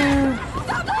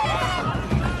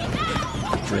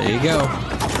 There you go.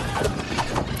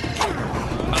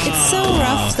 It's so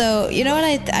rough, though. You know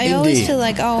what? I always feel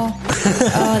like, oh,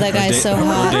 that guy's so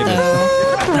hot,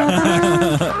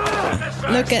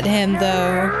 though. Look at him,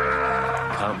 though.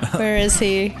 Where is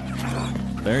he?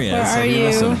 There he is. Where are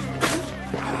you?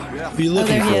 What are you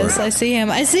looking there he for? is. I see him.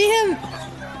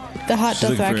 The hot She's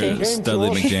looking Dothraki. for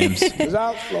Studley McJames. There's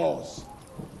outlaws,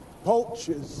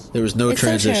 poachers, There was no It's so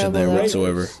transition there terrible,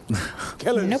 whatsoever.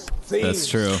 killers, Nope. thieves. That's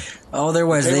true. Oh, there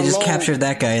was. They Came just along. captured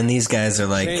that guy, and these guys are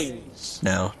like, Chains.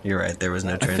 no, you're right. There was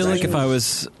no I transition. feel like if I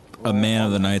was a man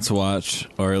of the Night's Watch,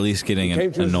 or at least getting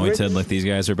anointed like these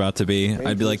guys are about to be,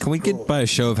 I'd be like, can we get by a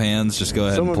show of hands, just go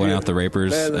ahead and point out the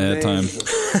rapers ahead of time?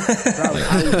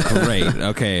 Like, great.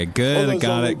 Okay, good. I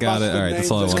got it. All right,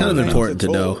 that's all I want. It's kind of important to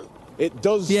know. It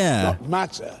does not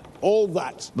matter. All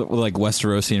that. Like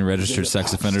Westerosian registered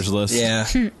sex offenders list. Yeah.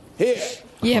 Here,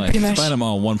 Yeah, Like, pretty much. find them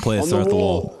all in one place, on throw the at the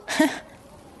wall, wall.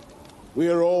 we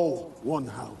are all one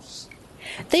house.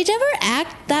 They never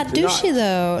act that douchey,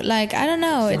 though. Like, I don't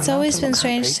know. It's always been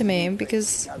strange to me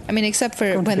because, I mean, except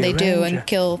for when they do and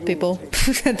kill people.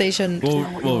 They shouldn't.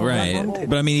 Well, right.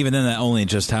 But I mean, even then, that only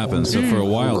just happened. So for a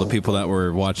while, the people that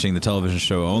were watching the television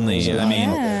show only,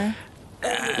 Yeah.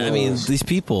 I mean, these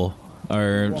people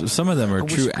are, some of them are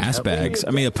true ass bags.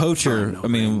 I mean, a poacher, I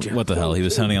mean, what the hell? He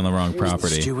was hunting on the wrong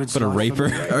property. But a raper?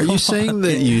 Are you saying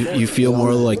that you feel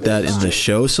more like that in the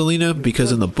show, Selena?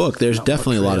 Because in the book, there's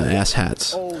definitely a lot of ass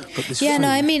hats. Yeah, no,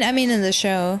 I mean in the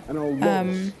show.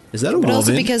 Is that a But woman?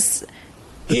 also because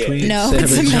Between no,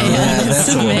 it's a Savage man. and- It's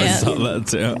a I man. saw that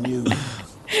too.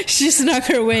 She snuck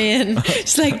her way in.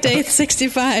 She's like, day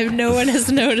 65. No one has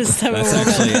noticed I'm a That's woman.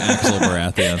 actually Axel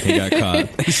Baratheon. He got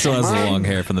caught. He still has the long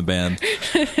hair from the band.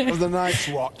 Of the Night's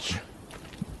Watch.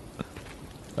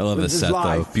 I love this set,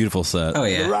 though. Beautiful set. Oh, The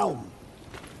yeah. realm.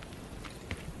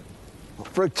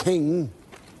 For a king,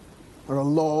 or a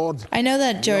lord. I know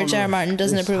that George R. R. Martin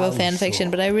doesn't approve of fan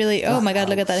fiction, but I really, oh my god,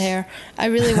 look at that hair. I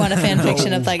really want a fan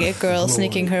fiction of like a girl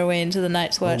sneaking her way into the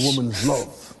Night's Watch. A woman's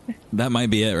love. That might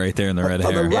be it right there in the red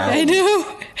hair. I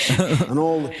know. And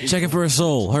all Checking for a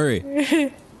soul.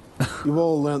 Hurry. You've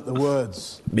all learnt the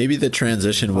words. Maybe the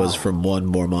transition was from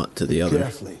one Mormont to the other.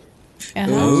 Carefully.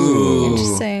 Ooh.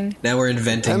 Interesting. Now we're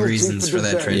inventing reasons for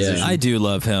that transition. I do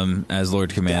love him as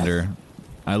Lord Commander.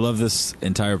 I love this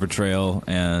entire portrayal,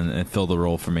 and it filled the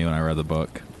role for me when I read the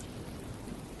book.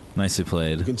 Nicely You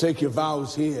played. can take your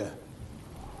vows here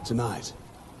tonight.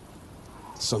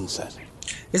 Sunset.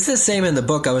 It's the same in the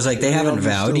book. I was like, they haven't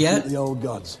vowed yet. The old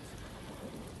gods.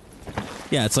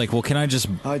 Yeah, it's like, well, can I just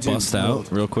bust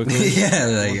out real quickly? Yeah,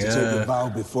 Want to take a vow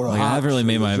before Like, I haven't really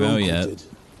made my vow yet.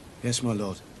 Yes, my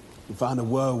lord. You find a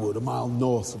werewood a mile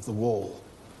north of the wall.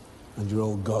 And your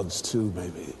old gods too,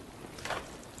 maybe.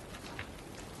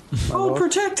 Oh,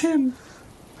 protect him.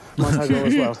 Might I go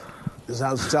as well? Does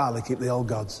House Starley keep the old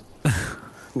gods?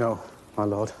 No, my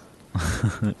lord.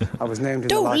 I was named in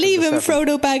Don't the light leave of him, the seven,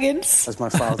 Frodo Baggins. as my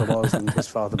father was and his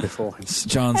father before him.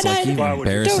 John's And like, you I-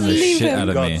 embarrassing don't the leave shit him. out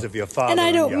of me. Gods of your father And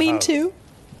I don't your mean house. to.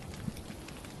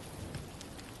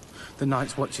 The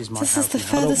Night's Watch is my This house is the now.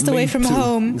 I don't furthest away mean from to.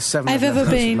 home The seven I've have ever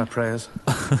never answered been. my prayers.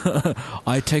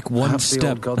 I take one Perhaps the step.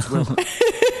 old gods will.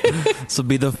 This will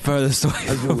be the furthest away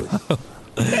from home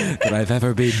that I've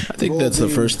ever been. I think that's the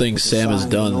first thing Sam has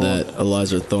done that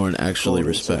Eliza Thorne actually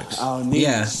respects.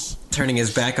 Yeah, turning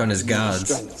his back on his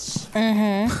gods.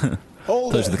 Mm-hmm.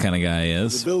 Those are the kind of guy he The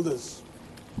is. builders.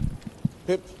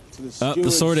 Pip to the The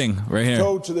stewards. sorting right here.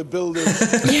 Go to the builders.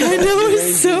 Yeah, I know,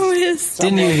 it so is.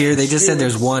 Didn't you hear? They just said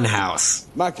there's one house.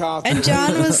 MacArthur. And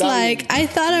John was like, I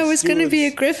thought I was going to be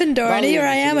a Gryffindor, and here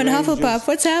I am in Hufflepuff.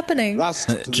 What's happening?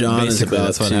 John is Basically, about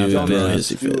that's what to happened, do yeah. as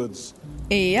he fit.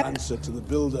 Yep. Answer to the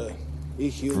builder.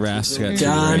 Ichil Rask to the got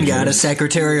John got a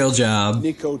secretarial job.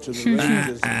 Nico to the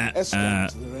Rangers. and Escon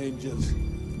to the Rangers.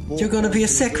 You're gonna be a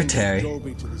secretary.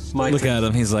 Might, Look at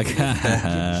him. He's like, ha ha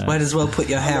ha. might as well put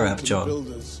your hair up, To the John.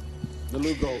 builders. The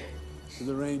Lugo to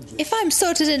the Rangers. If I'm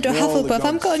sorted into a All the Hufflepuff,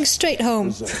 I'm gods going straight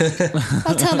home.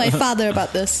 I'll tell my father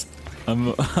about this.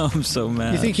 I'm so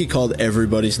mad. You think he called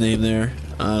everybody's name there?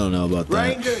 I don't know about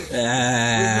that.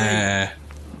 Ah.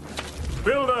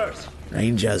 Builders!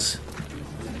 Rangers.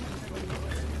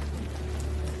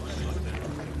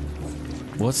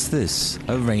 What's this?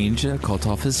 A ranger caught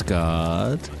off his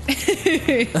guard?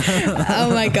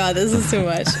 Oh my god, this is too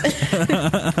much.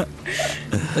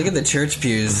 Look at the church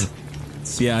pews.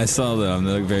 Yeah, I saw them.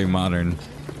 They look very modern.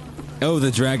 Oh, the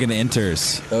dragon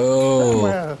enters. Oh.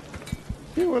 Well,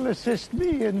 you will assist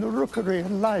me in the rookery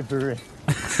and library.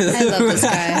 I love this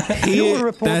guy. You will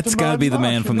report That's to got to my be the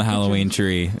man march from in the kitchen. Halloween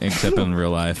tree, except in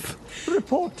real life.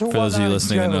 Report to For those of you One-Eyed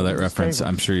listening that Joe know that in the reference, stable.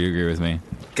 I'm sure you agree with me.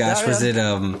 Gosh, was it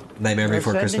Nightmare They're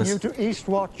Before sending Christmas? you to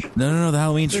Eastwatch. No, the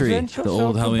Halloween tree. Present The old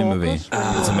yourself to Halloween movie. Borgus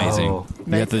when It's you amazing. Oh.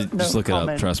 You have to Make just no look it up.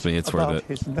 comment Trust me, it's worth about it.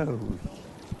 his nose.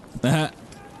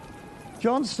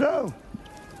 Jon Snow,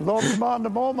 Lord Commander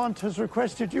Mormont has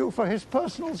requested you for his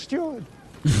personal steward.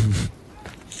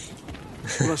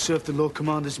 Will I serve the Lord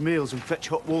Commander's meals and fetch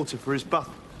hot water for his bath?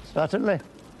 Certainly.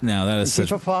 Now that is Keep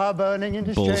such a fire burning in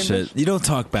his bullshit. chambers. You don't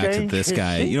talk back to Change this his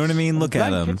guy. sheets You know what I mean? Look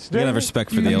at him. You blankets gotta have daily. respect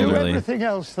for the And do elderly. everything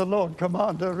else the Lord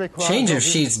Commander requires. Change of of you.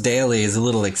 sheets daily is a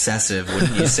little excessive,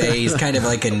 wouldn't you say? He's kind of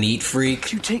like a neat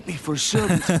freak. You take me for a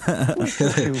servant.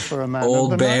 You for a man of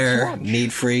Old the bear, Night's Watch.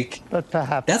 neat freak. But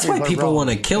perhaps That's we why were people wrong. want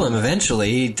to kill him eventually.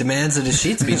 He demands that his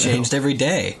sheets be changed every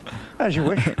day. As you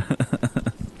wish.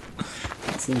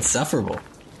 It's insufferable.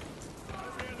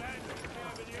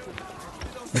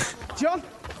 John,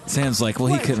 Sam's like, well,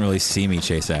 he couldn't really see me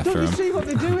chase after don't you him. see what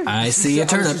they're doing? I see a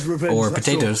turnip. Or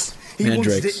potatoes. He wanted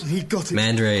Mandrakes. it and he got it.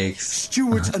 Mandrakes.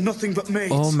 Stewards are nothing but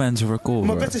maids. All men's are I'm a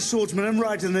gold. better swordsman and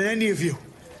rider than any of you.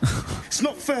 It's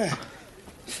not fair.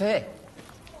 Fair?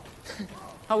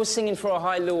 I was singing for a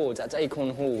High Lord at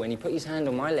Acorn Hall when he put his hand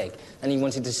on my leg and he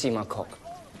wanted to see my cock.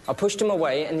 I pushed him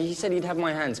away and he said he'd have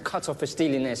my hands cut off for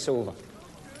stealing their silver.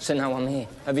 So now I'm here,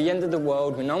 at the end of the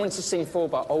world, with no one to sing for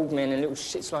but old men and little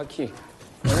shits like you.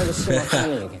 I'll never see my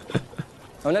family again.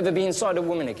 I'll never be inside a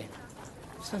woman again.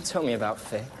 So don't tell me about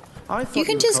fair. You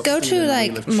can just go to,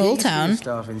 like,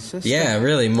 Moletown. Yeah,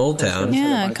 really, Moletown.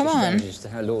 Yeah, come on.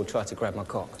 Her Lord tried to grab my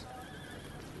cock.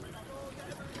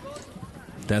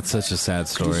 That's such a sad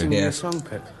story. Sing me a song,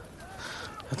 Pip.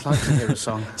 I'd like to hear a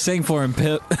song. Sing for him,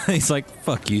 Pip. He's like,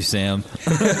 fuck you, Sam.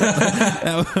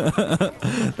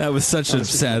 that was such a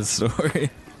sad story.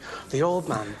 The old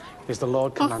man is the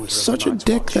Lord Commander. Such a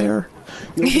dick there.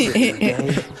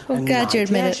 Oh, God, you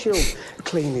admit it. Yes, you'll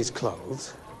clean his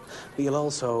clothes. But you'll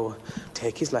also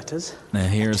take his letters. Now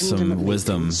here's attend him some at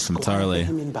wisdom meetings, from squire Tarly.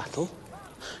 him in battle.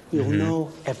 You'll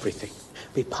know everything.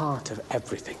 Be part of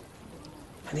everything.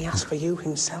 And he asked for you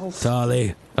himself.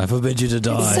 Tarly, I forbid you to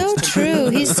die. So true.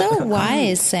 He's so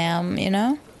wise, Sam, you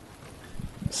know?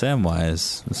 Sam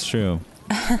wise. It's true.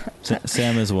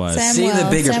 Sam is wise.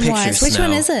 Samwise. Which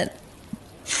one is it?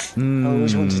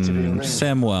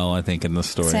 Samuel, I think, in the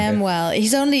story. Samwell.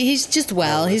 He's just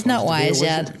well. He's not wise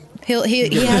yet. He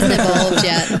hasn't evolved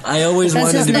yet. I always That's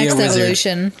wanted his to be next a wizard.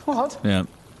 evolution. What? Yeah.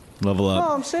 Level up.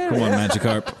 Oh, I'm serious. Come on,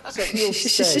 Magikarp. So you'll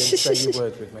stay and say your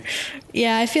word with me.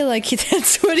 Yeah, I feel like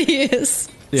that's what he is.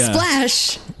 Yeah.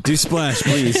 Splash. Do splash,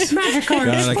 please. Magikarp, God,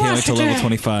 I can't wait till level splash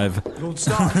 25. Lord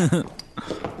Stark.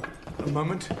 A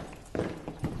moment.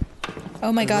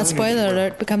 Oh my god, spoiler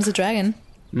alert, becomes a dragon.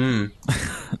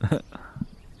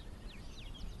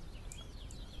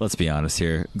 Let's be honest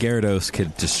here. Gyarados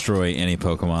could destroy any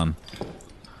Pokemon.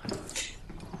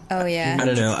 Oh yeah. I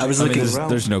don't know. I was looking.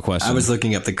 There's no question. I was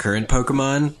looking up the current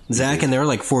Pokemon, Zach, and there are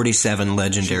like 47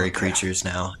 legendary creatures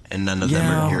now, and none of them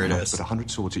are Gyarados. 100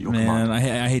 swords at your Man,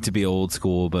 I hate to be old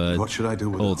school, but what should I do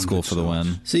with old school for the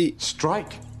win. See,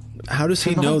 strike. How does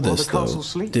he know this, though?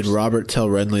 Did Robert tell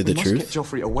Renly the truth?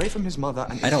 Joffrey away from his mother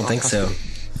and I don't think so.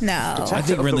 No. I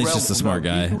think Renly's just a smart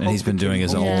guy, and he's been doing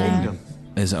his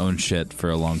own shit for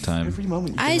a long time.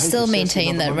 I still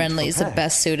maintain that Renly is the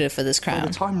best suited for this crown.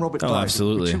 Oh,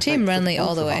 absolutely. Team Renly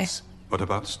all the way. What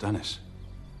about Stannis?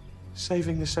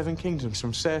 Saving the Seven Kingdoms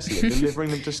from Cersei and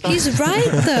delivering them to Stannis. He's right,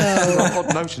 though.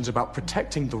 Odd notions about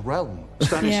protecting the realm.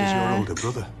 Stannis is Yeah. your older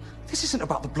brother. This isn't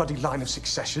about the bloody line of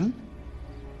succession.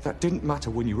 That didn't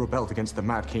matter when you rebelled against the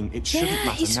Mad King. It shouldn't Yeah,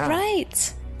 matter he's now.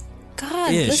 right.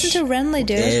 God, Ish. listen to Renly,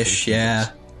 dude. Ish, yeah.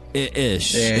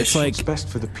 Ish. It's like What's best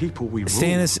for the people we rule.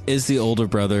 Stannis is the older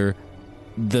brother.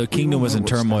 The kingdom was in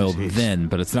turmoil then,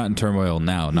 but it's not in turmoil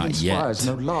now. He Not inspires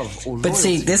yet. no love or But see,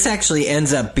 loyalty. this actually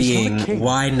ends up being king.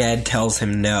 why Ned tells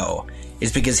him no.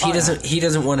 Is because he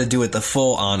doesn't want to do it the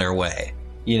full honor way.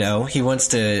 You know, he wants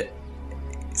to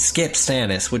skip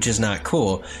Stannis, which is not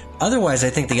cool. Otherwise, I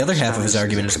think the other half of his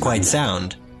argument is quite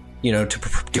sound. You know, to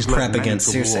prep against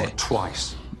Cersei.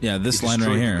 Twice. Yeah, this He line right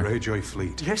destroyed here. the Greyjoy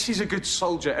fleet. Yes, he's a good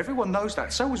soldier. Everyone knows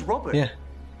that. So was Robert. Yeah.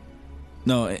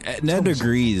 No, Ned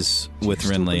agrees with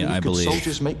Renly, I believe.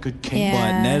 Soldiers make good kings.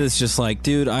 Yeah. But Ned is just like,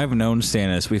 dude, I've known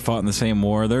Stannis. We fought in the same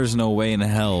war. There's no way in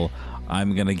hell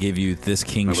I'm going to give you this I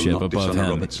will kingship not above dishonor him.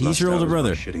 Robert's He's last your older hours by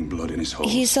brother. shedding blood in his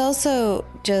halls. He's also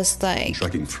just like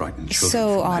dragging frightened children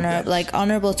so from their beds.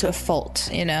 honorable to a fault,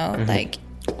 you know? Like,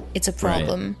 it's a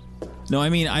problem. No, I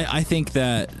mean, I think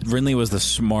that Renly was the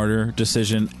smarter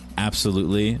decision,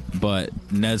 absolutely, but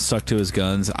Ned stuck to his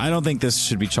guns. I don't think this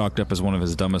should be chalked up as one of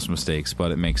his dumbest mistakes,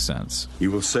 but it makes sense.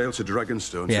 You will sail to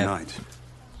Dragonstone tonight.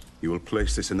 You will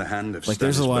place this in the hand of Like,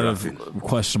 there's a Stannis lot Baratheon. of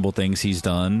questionable things he's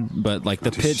done, but, like, the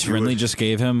And his pitch steward. Renly just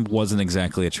gave him wasn't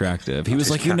exactly attractive. He And was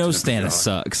his like, you know captain of the Stannis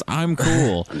guard. sucks. I'm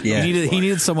cool. Yeah. He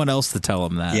needed someone else to tell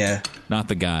him that. Yeah. Not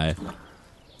the guy.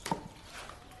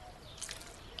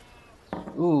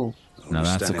 Ooh. Now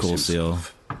that's a Stannis cool seal.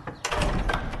 himself.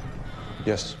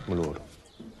 Yes, my lord.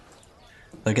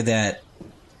 Look at that.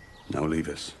 Now leave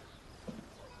us.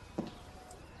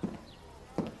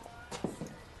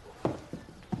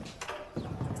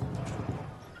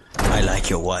 I like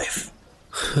your wife.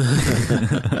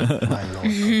 My lord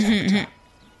protector.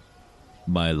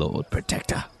 My lord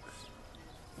protector.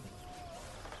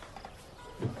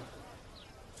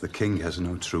 The king has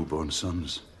no true-born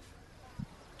sons.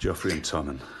 Joffrey and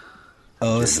Tommen.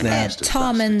 Oh, snap.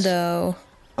 Tommen, though.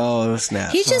 Oh,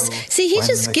 snap. He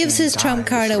just gives his trump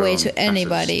card away to To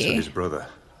anybody. his brother,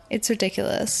 It's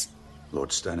ridiculous. Lord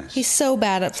Stannis. He's so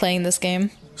bad at playing this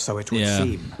game. So it would Yeah.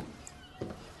 seem.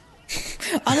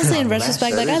 Honestly, in Unless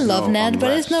retrospect, like there I is love no Ned,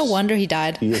 but it's no unless. wonder he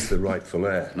died. He is the rightful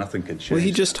heir. Nothing can change. Well,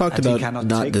 he just talked And he about cannot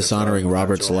not take the dishonoring throne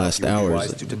Robert's without your last help. You hours.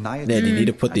 wise to deny it Ned, you need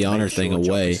to put and the to honor make thing sure Joffrey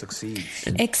away succeeds.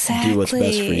 and do what's best for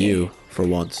Exactly. you for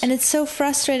once. And it's so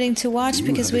frustrating to watch You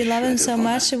because have we a love him shred so of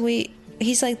much, and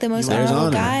he's like the most There's honorable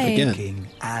honor, guy. again. King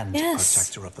and Yes.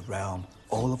 protector of the realm.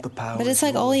 All of the power. But it's is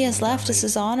like all he yours has left is only.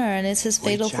 his honor, and it's his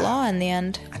fatal Reach flaw out in the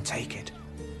end. And take it.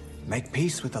 Make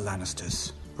peace with the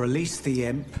Lannisters. Release the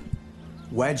imp.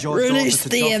 Wed your Release daughter to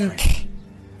the Joffrey.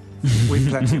 imp. We've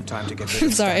plenty of time to get rid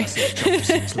of Sorry. Stannis if Joffrey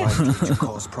seems likely to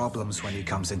cause problems when he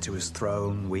comes into his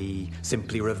throne. We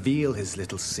simply reveal his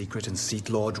little secret and seat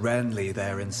Lord Renly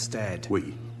there instead.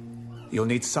 You'll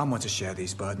need someone to share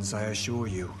these burdens, I assure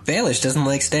you. Baelish doesn't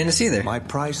like Stannis either. My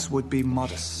price would be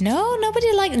modest. No,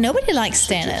 nobody likes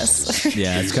Stannis.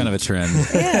 Yeah, it's kind of a trend.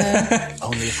 Yeah.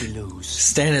 Only if we lose.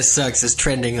 Stannis sucks is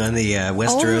trending on the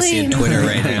Westerosian Only- Twitter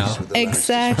right now.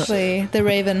 Exactly. The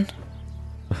Raven.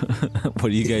 What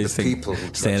do you guys think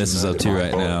Stannis is up to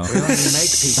right now? We only make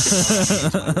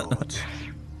peace, my lord.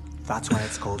 That's why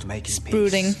it's called making peace.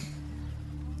 Brooding.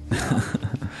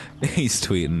 He's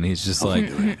tweeting. He's just like,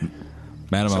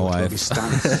 mad at my wife.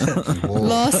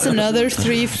 Lost another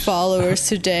 3 followers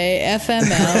today.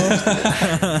 FML.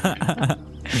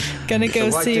 Gonna go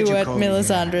see what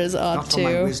Melisandre's up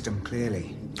to. Wisdom,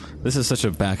 clearly. This is such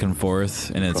a back and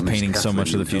forth, and it's painting so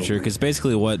much of the future. Because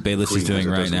basically, what Baelish is doing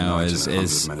right now is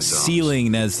sealing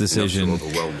Ned's decision,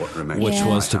 which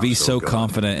was to be so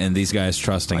confident in these guys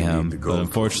trusting him. But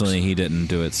unfortunately, he didn't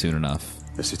do it soon enough.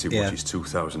 The city watch is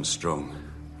 2,000 strong,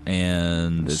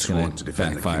 and it's going to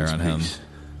backfire on him.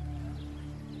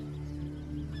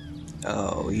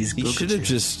 Oh, he should have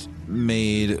just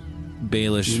made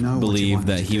Baelish believe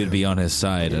that he would be on his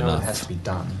side enough. It has to be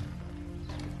done.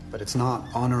 But it's not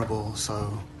honorable,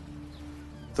 so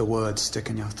the words stick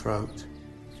in your throat.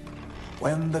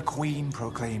 When the queen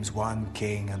proclaims one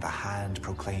king and the hand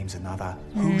proclaims another,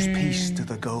 whose peace do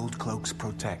the gold cloaks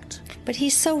protect? But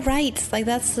he's so right. Like,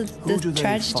 that's the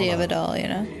tragedy of it all, you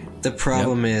know? The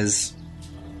problem is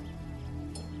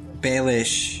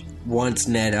Baelish wants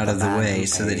Ned out of the way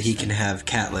so that he can have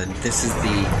Catelyn. This is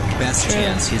the best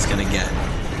chance he's going to get.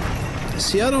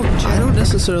 See, I don't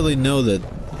necessarily know that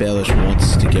Baelish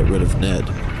wants to get rid of Ned.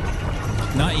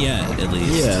 Not yet, at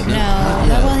least. Yeah. No,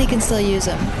 not while he can still use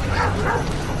him.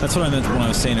 That's what I meant when I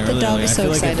was saying earlier. The dog like, is I so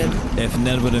feel excited. like if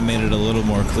Ned would have made it a little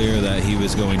more clear that he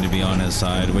was going to be on his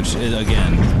side, which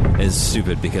again is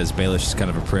stupid because Baelish is kind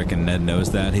of a prick and Ned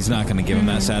knows that. He's not going to give him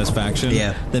that satisfaction.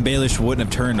 Yeah. Then Baelish wouldn't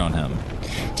have turned on him.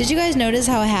 Did you guys notice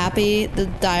how happy the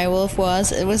direwolf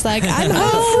was? It was like, I'm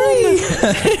home!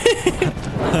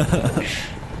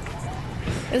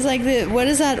 It's like what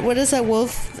is that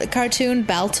wolf cartoon,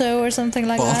 Balto or something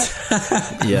like that?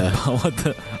 Yeah.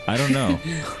 I don't know.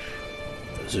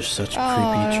 Those are such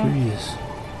creepy trees.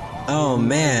 Oh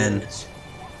man.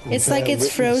 It's like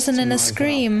it's frozen in a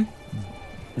scream.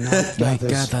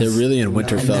 They're really in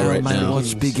Winterfell right now on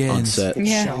set.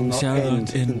 Yeah.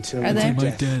 Are they?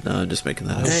 No, I'm just making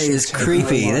that up. That is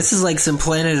creepy. This is like some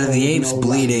Planet of the Apes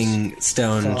bleeding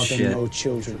stone shit.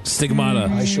 Stigmata.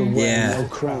 I shall wear no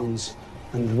crowns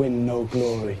and win no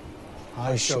glory.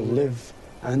 I shall live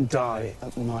and die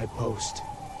at my post.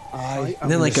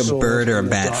 And then like a bird or a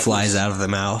bat flies out of the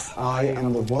mouth. I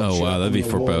am the watcher. Oh wow, that'd be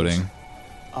foreboding.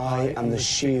 I am the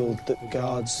shield that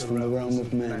guards from the realm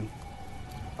of men.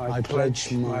 I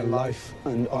pledge my life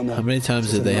and honor. How many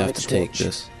times did they have to take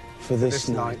this? For this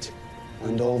night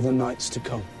and all the nights to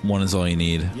come. One is all you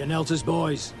need. You Nelters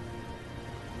boys,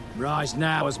 rise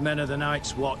now as men of the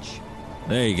Night's Watch.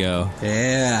 There you go.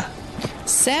 Yeah.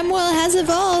 Samuel has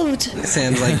evolved.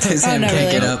 Sam's like, Sam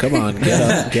can't get up. Come on, get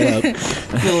up, get up. A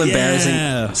little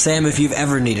embarrassing. Sam, if you've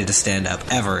ever needed to stand up,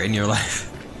 ever in your life.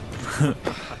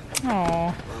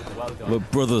 Aww. We're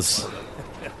brothers.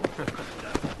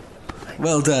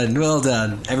 Well done, well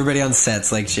done. Everybody on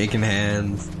set's like shaking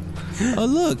hands. Oh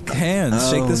look,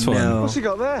 hands. Shake this one. No. What's he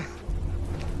got there?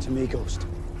 To me, Ghost.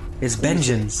 It's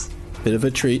vengeance. Bit of a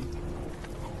treat.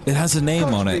 It has a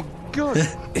name on it. Good.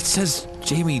 It says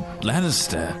Jaime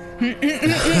Lannister.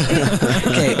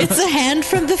 Okay. It's a hand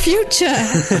from the future.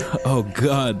 Oh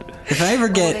God. If I ever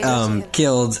get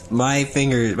killed, my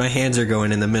hands are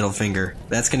going in the middle finger.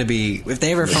 That's gonna be if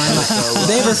they ever find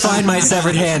my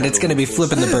severed hand, it's gonna be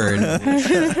flipping the bird.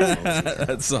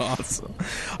 That's awesome.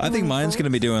 I think mine's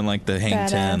gonna be doing like the hang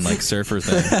ten, like surfer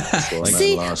thing. Like,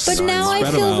 See, but now I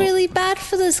feel really bad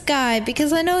for this guy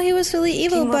because I know he was really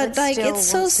evil, but like it's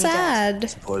so sad.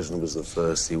 This poison was the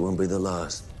first. He won't be the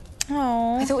last.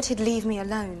 Oh. I thought he'd leave me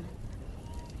alone.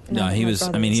 No, he was.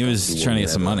 I mean, he was trying to get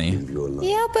some money.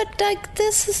 Yeah, but like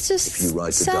this is just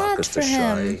sad for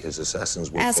him. His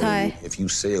assassins will As high. If you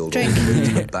sailed Drink.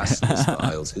 the Basilisk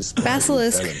Isles, his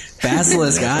Basilisk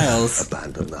Isles.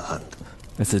 Abandon the hunt.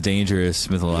 It's a dangerous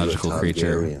mythological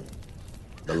creature.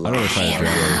 I don't know if I agree.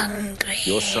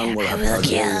 Your son will have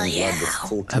Targaryen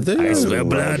blood. Have they?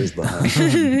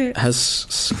 Has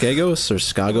Skagos or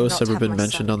Skagos ever been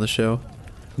mentioned on the show?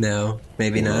 No,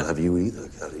 maybe not. Have you either,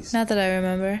 Khaleesi? Not that I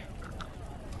remember.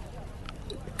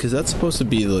 Because that's supposed to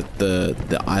be like the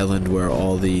island where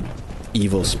all the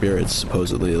evil spirits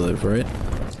supposedly live, right?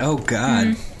 Oh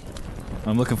God.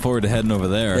 I'm looking forward to heading over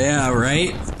there. Yeah,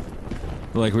 right?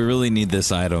 Like, we really need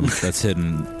this item that's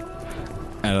hidden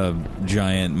at a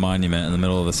giant monument in the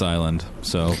middle of this island.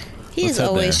 So He is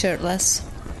always shirtless.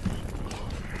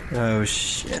 Oh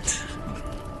shit.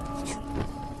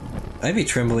 I'd be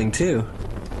trembling too.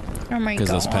 Oh my god.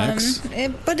 Because those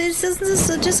pecs? But it's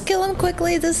just kill him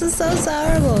quickly. This is so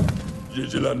horrible.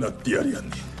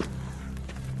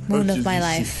 Moon of my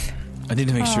life. I need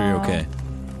to make sure you're Aw. okay.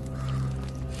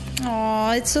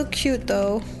 Aw, it's so cute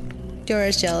though.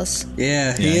 Jorah's jealous.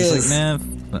 Yeah, he he's is. like,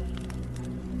 man.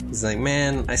 He's like,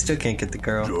 man, I still can't get the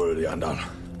girl.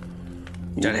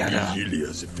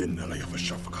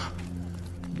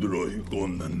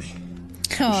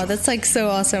 Oh, that's like so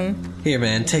awesome. Here,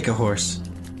 man, take a horse.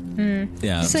 Yeah,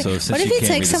 He's like, so since what if you he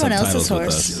can't takes read the someone else's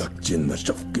subtitles with horse?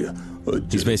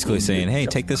 us, he's basically saying, hey,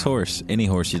 take this horse, any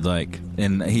horse you'd like.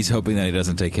 And he's hoping that he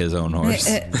doesn't take his own horse.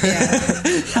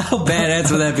 How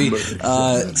badass would that be?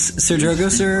 Sir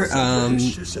Drogo, sir,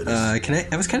 can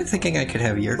I was kind of thinking I could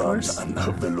have your horse.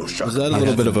 Was that a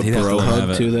little bit of a bro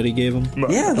hug, too, that he gave him?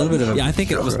 Yeah, a little bit of a... Yeah, I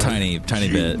think it was tiny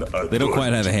bit. They don't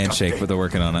quite have a handshake, but they're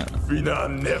working on it.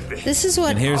 This is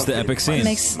what. And here's the epic scene.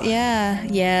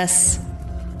 Yes.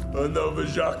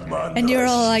 And you're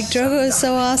all like, Drogo is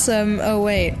so awesome. Oh,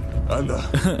 wait.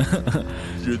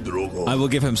 I will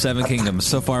give him 7 kingdoms.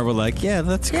 So far, we're like, yeah,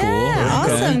 that's cool. Yeah,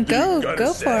 Okay. awesome.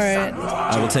 Go for it.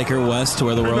 I will take her west to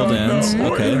where the world ends.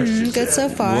 Okay. Good so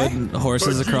far. Wooden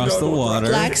horses across the water.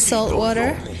 Black salt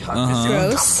water.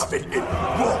 Gross.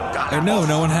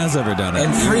 No one has ever done it.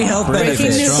 And free health Breaking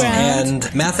benefits, new ground.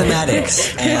 and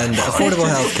mathematics, and affordable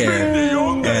healthcare,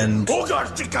 and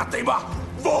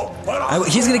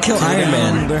he's gonna kill Tear Iron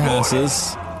down Man. their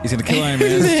houses. He's gonna kill Iron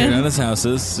Man. Tear down his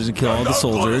houses. He's gonna kill all the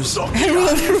soldiers.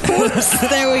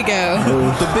 There we go.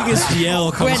 The biggest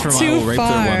yell comes Went from too I will rape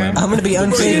far. their woman. I'm gonna be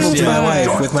unfaithful to my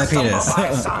wife with my penis.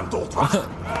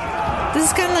 This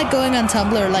is kind of like going on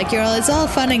Tumblr. Like, it's all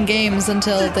fun and games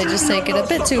until they just take it a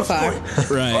bit too far.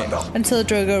 Right. Until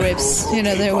Drogo rapes,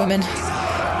 their women.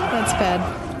 That's bad.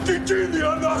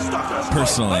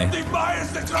 Personally.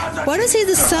 What is he,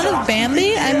 the son of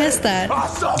Bambi? I missed that.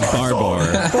 Barbor.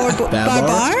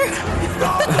 Barbar?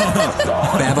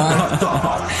 Babar?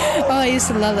 Oh, I used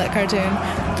to love that cartoon.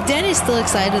 Danny's still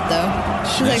excited, though.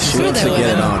 She's like, She screw wants that to get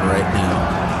women. it on right now.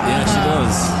 Yeah, she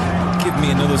does. Give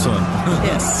me another one.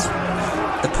 Yes.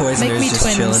 The poisoner's Make me just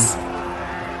twins. chilling.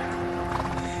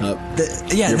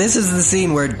 This is the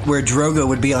scene where Drogo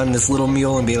would be on this little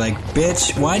mule and be like,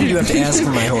 bitch, why did you have to ask for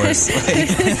my horse?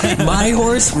 Like, my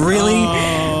horse? Really?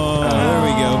 Oh, there we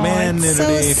go. Man, So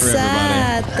nudity for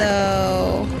sad, everybody.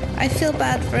 though. I feel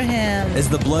bad for him. Is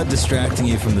the blood distracting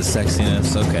you from the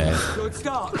sexiness? Okay.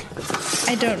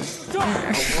 I don't.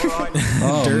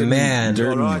 Oh, man.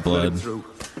 Dirt and blood.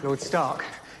 Lord Stark,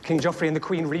 King Joffrey and the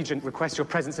Queen Regent request your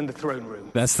presence in the throne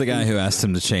room. That's the guy who asked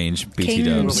him to change BT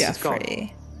King dubs.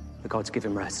 Joffrey. The gods give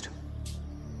him rest.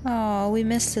 Oh, we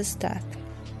missed his death.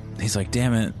 He's like,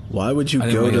 damn it. Why would you I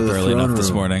didn't go wake to up the early throne enough this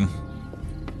room? morning.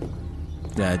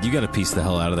 Dad, you gotta piece the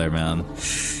hell out of there, man.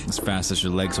 As fast as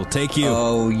your legs will take you.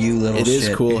 Oh, you little It shit. is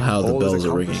cool how the All bells is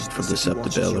are ringing accomplished. from the The city watch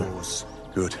is Septa yours.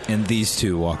 Good. And these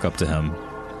two walk up to him.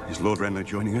 Is Lord Renly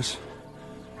joining us?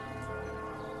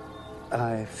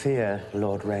 I fear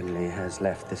Lord Renly has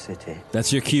left the city.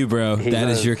 That's your cue, bro. He That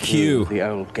is rode your cue. through the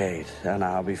old gate an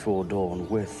hour before dawn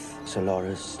with Sir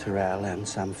Loras Tyrell and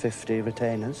some 50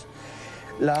 retainers.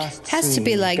 Last Has to seen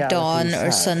be like dawn galloping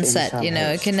or south in sunset, some It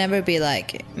haste. can never be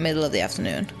like middle of the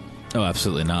afternoon. Oh,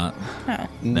 absolutely not. No.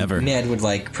 Never. Ned would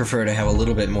prefer to have a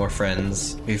little bit more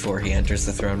friends before he enters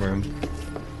the throne room.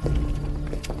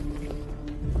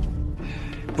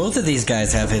 Both of these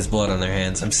guys have his blood on their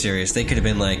hands. I'm serious. They could have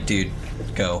been like, dude,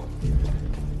 go.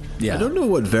 Yeah. I don't know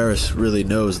what Varys really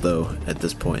knows, though, at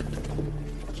this point.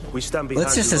 We stand behind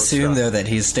Let's just you, Lord assume, Stark. though, that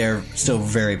he's still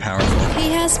very powerful. He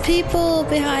has people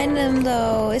behind him,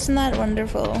 though. Isn't that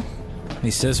wonderful?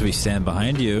 He says we stand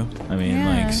behind you. I mean,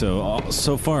 Yeah.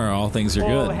 so far, all things are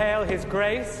All good. hail His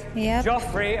Grace, Yep.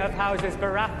 Joffrey of houses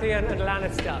Baratheon and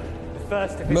Lannister, the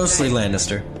first of his Mostly name.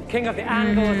 Lannister. King of the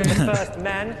Andals and the First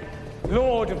Men,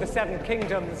 Lord of the Seven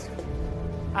Kingdoms,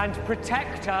 and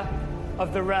Protector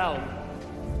of the Realm.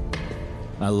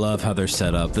 I love how they're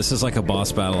set up. This is like a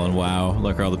boss battle in WoW.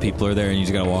 Look, all the people are there, and you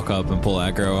just gotta walk up and pull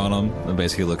aggro on them. It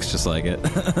basically looks just like it.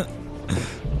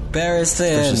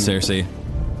 Barristan. Versus Cersei.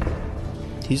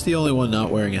 He's the only one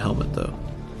not wearing a helmet, though.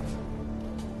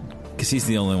 Because he's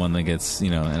the only one that gets,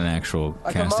 an actual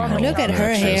casting role. Look at her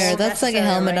actress. hair. That's like a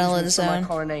helmet all its own.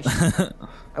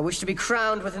 I wish to be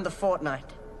crowned within the fortnight.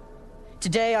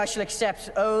 Today I shall accept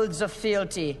oaths of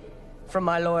fealty from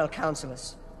my loyal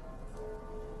counselors.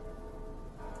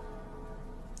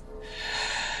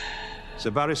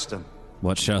 Sir Barristan,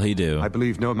 What shall he do? I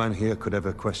believe no man here could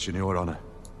ever question your honor.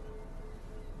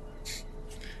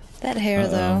 That hair,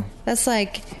 though. That's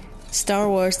like Star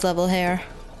Wars level hair.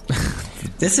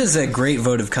 This is a great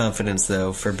vote of confidence,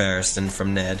 though, for Barristan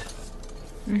from Ned.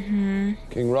 Mm-hmm.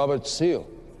 King Robert's seal.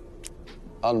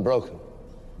 Unbroken.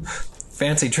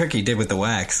 Fancy trick he did with the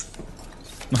wax.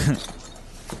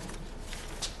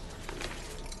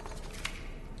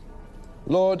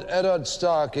 Lord Eddard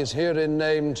Stark is herein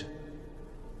named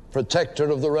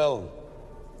Protector of the Realm,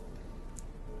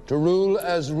 to rule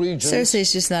as regent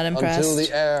Cersei's just not impressed. until the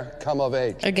heir come of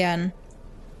age. Again.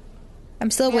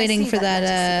 I'm still waiting for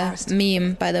that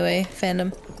meme, by the way,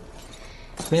 fandom.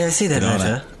 May I see that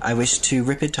letter? I wish to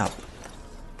rip it up.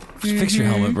 Fix your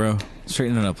helmet, bro.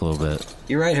 Straighten it up a little bit.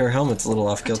 You're right, her helmet's a little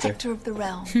off kilter. Protector of the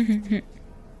realm.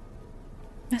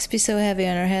 Must be so heavy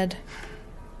on her head.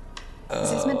 Is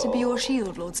this meant to be your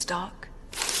shield, Lord Stark?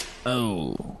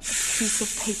 Oh. Piece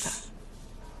of paper.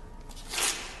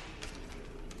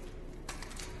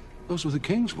 Those were the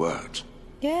king's words.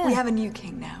 Yeah. We have a new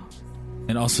king now.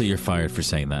 And also, you're fired for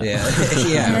saying that. Yeah.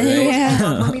 Yeah,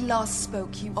 right. When we last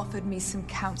spoke, you offered me some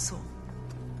counsel.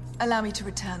 Allow me to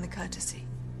return the courtesy.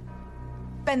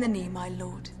 Bend the knee, my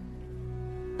lord.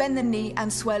 Bend the knee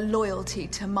and swear loyalty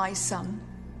to my son.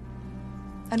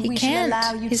 And He we can't. shall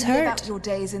allow you He's to live hurt. out your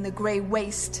days in the grey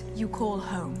waste you call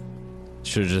home.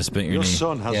 Should have just bent your Your knee.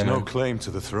 son has no claim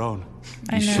to the throne.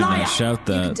 You should not shout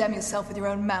You that. condemn yourself with your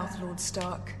own mouth, Lord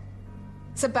Stark.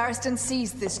 Sir Barristan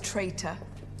sees this traitor.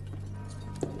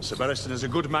 Sir Barristan is a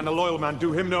good man, a loyal man.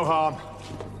 Do him no harm.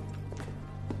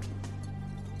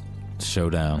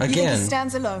 Showdown. You think he Again.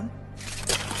 stands alone?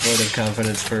 Vote of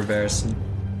confidence for Barristan.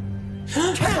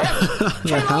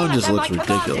 The hound just looks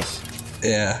ridiculous.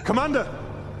 Yeah. Commander!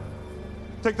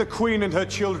 Take the Queen and her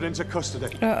children into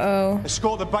custody. Uh-oh.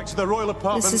 Escort them back to the royal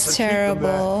apartments. This is and keep them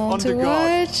there, terrible under to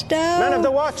guard. watch. No. Men of the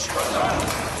watch!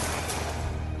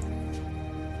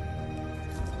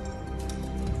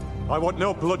 I want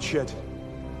no bloodshed.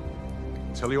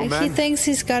 Tell your He men thinks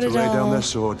he's got to it lay all. down their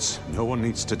swords. No one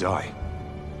needs to die.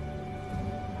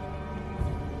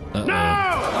 No!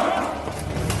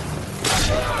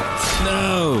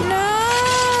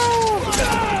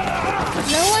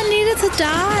 No one needed to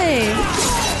die.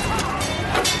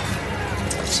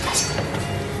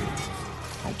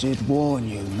 I did warn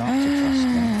you not to trust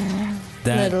me.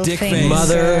 That Little dick finger. face.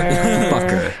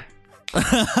 Motherfucker.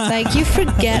 Like, you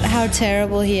forget how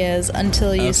terrible he is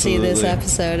until you see this Absolutely.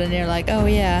 episode and you're like, oh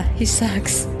yeah, he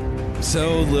sucks.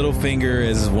 So Littlefinger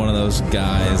is one of those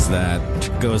guys that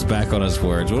goes back on his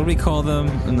words. What do we call them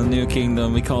in the New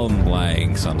Kingdom? We call them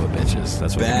lying son of a bitches.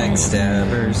 That's what we call them.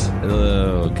 Backstabbers.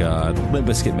 Oh God, Limp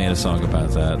Bizkit made a song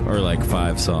about that, or like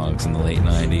 5 songs in the late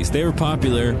 '90s. They were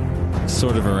popular,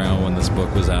 sort of around when this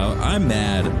book was out. I'm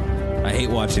mad. I hate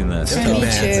watching this. Me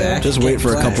too. Just wait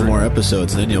for a couple more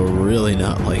episodes, then you'll really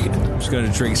not like it. I'm just going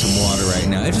to drink some water right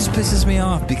now. It just pisses me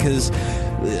off because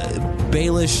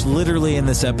Baelish literally in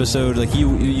this episode, like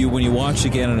you when you watch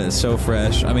again and it's so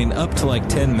fresh. I mean, up to like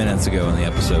 10 minutes ago in the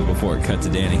episode before it cut to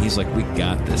Dany, he's like, "We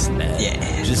got this, Ned.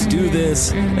 Yeah. Just do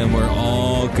this and we're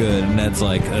all good." And Ned's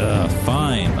like,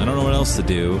 "Fine. I don't know what else to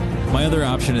do. My other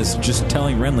option is just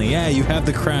telling Renly, yeah, you have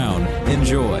the crown.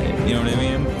 Enjoy." You know what I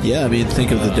mean? Yeah, I mean,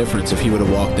 think of the difference if he would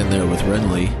have walked in there with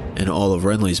Renly and all of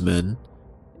Renly's men,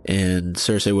 and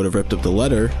Cersei would have ripped up the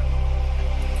letter.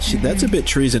 That's a bit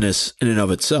treasonous in and of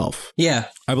itself. Yeah,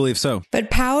 I believe so. But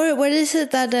power, what is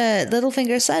it that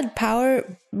Littlefinger said? Power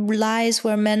lies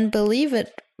where men believe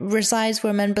it resides,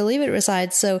 where men believe it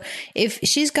resides. So if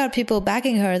she's got people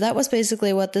backing her, that was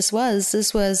basically what this was.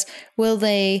 This was, will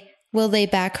they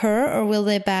back her or will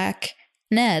they back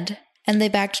Ned? And they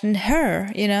backed her,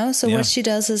 you know? So what she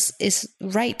does is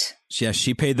right. Yeah,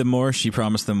 she paid them more. She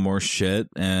promised them more shit.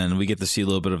 And we get to see a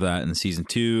little bit of that in season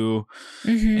 2.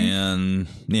 Mm-hmm. And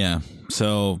yeah,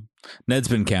 so Ned's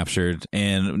been captured.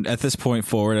 And at this point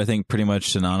forward, I think pretty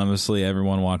much synonymously,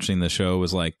 everyone watching the show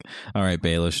was like, all right,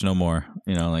 Baelish, no more.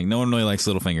 You know, like no one really likes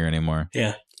Littlefinger anymore.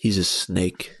 Yeah. He's a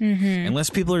snake. Mm-hmm. Unless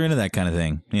people are into that kind of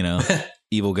thing, you know?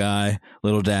 Evil guy,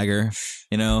 little dagger,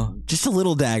 you know? Just a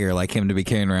little dagger like him to be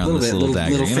carrying around this little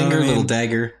dagger. Little you know finger, what I mean? little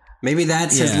dagger. Maybe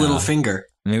that's his little finger.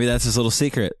 Maybe that's his little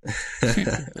secret.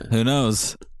 Who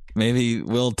knows? Maybe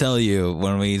we'll tell you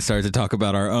when we start to talk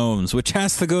about our owns, which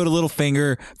has to go to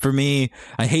Littlefinger for me.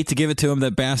 I hate to give it to him,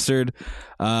 that bastard.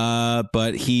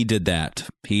 But he did that.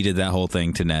 He did that whole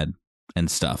thing to Ned and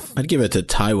stuff. I'd give it to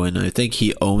Tywin. I think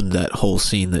he owned that whole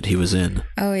scene that he was in.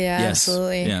 Oh yeah, Yes.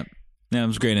 absolutely. Yeah. Yeah, it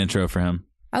was a great intro for him.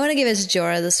 I want to give it to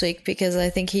Jorah this week because I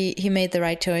think he made the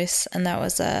right choice, and that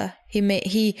was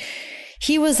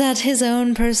he was at his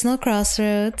own personal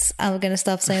crossroads. I'm gonna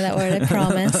stop saying that word, I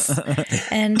promise.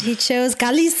 And he chose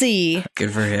Khaleesi.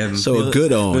 Good for him. So a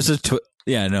good own. There's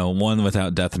a one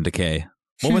without death and decay.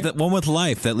 One with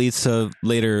life that leads to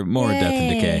later more death and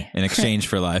decay in exchange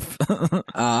for life.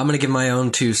 I'm going to give my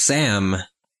own to Sam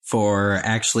for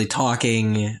actually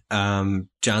talking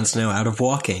Jon Snow out of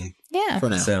walking. Yeah. For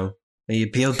now. So, He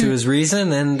appealed to his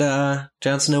reason, and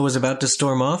Jon Snow was about to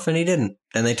storm off, and he didn't.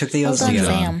 And they took the oaths together.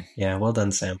 Sam. Yeah, well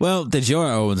done, Sam. Well, did your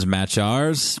Owens match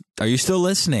ours? Are you still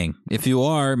listening? If you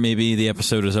are, maybe the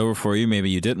episode is over for you. Maybe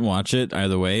you didn't watch it.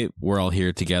 Either way, we're all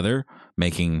here together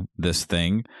making this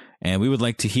thing. And we would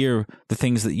like to hear the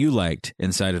things that you liked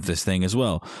inside of this thing as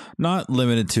well. Not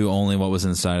limited to only what was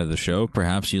inside of the show.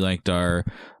 Perhaps you liked our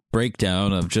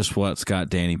breakdown of just what's got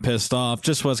Dany pissed off,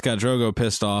 just what's got Drogo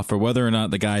pissed off, or whether or not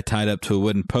the guy tied up to a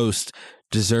wooden post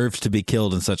deserves to be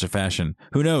killed in such a fashion.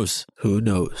 Who knows? Who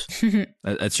knows?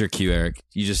 That's your cue, Eric.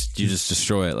 You just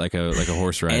destroy it like a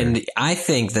horse rider. And I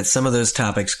think that some of those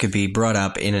topics could be brought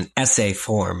up in an essay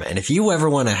form. And if you ever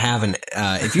want to have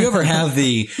if you ever have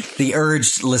the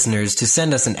urge, listeners, to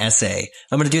send us an essay,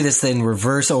 I'm going to do this in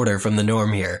reverse order from the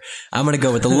norm here. I'm going to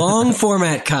go with the long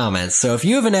format comments. So if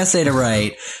you have an essay to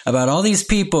write about all these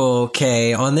people,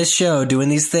 okay, on this show doing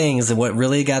these things and what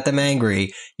really got them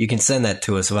angry, you can send that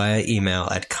to us via email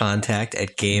at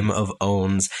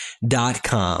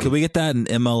contact@gameofowns.com. Could we get that in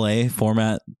MLA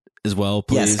format as well,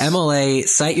 please? Yes, MLA,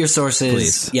 cite your sources.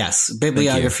 Please. Yes,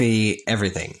 bibliography,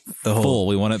 everything. The whole full.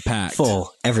 We want it packed.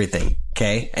 Full, everything.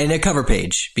 Okay? And a cover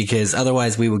page, because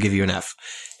otherwise we will give you an F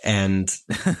and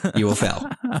you will fail.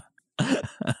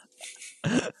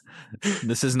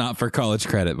 This is not for college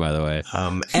credit, by the way.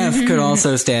 F could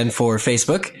also stand for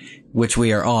Facebook, which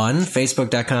we are on,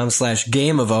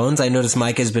 facebook.com/gameofowns. I notice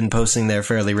Mike has been posting there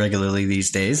fairly regularly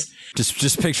these days.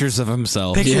 Just pictures of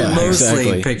himself. Mostly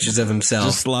exactly. pictures of himself.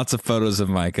 Just lots of photos of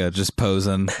Micah, just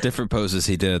posing. Different poses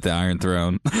he did at the Iron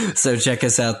Throne. So check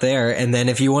us out there. And then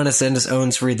if you want to send us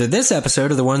owns for either this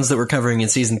episode or the ones that we're covering in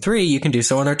season 3, you can do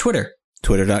so on our Twitter.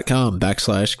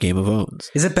 Twitter.com/gameofowns.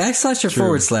 Is it backslash or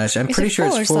forward slash? I'm pretty sure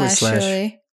it's forward slash.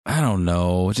 Really? I don't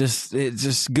know. Just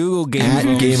Google Game At of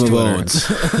Owns. Game of Twitter. Owns.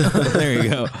 There you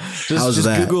go. Just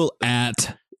that? Google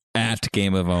at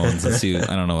Game of Owns and see.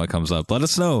 I don't know what comes up. Let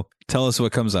us know. Tell us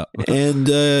what comes up. And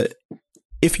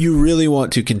if you really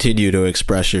want to continue to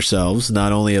express yourselves,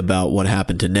 not only about what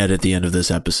happened to Ned at the end of this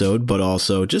episode, but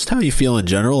also just how you feel in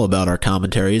general about our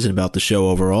commentaries and about the show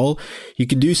overall, you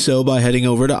can do so by heading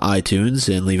over to iTunes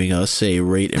and leaving us a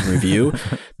rate and review.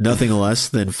 Nothing less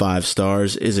than 5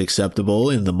 stars is acceptable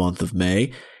in the month of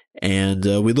May. And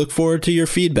we look forward to your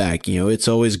feedback. You know, it's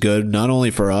always good, not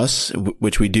only for us,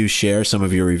 which we do share some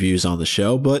of your reviews on the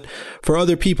show, but for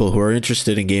other people who are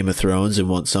interested in Game of Thrones and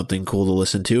want something cool to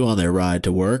listen to on their ride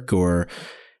to work or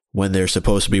when they're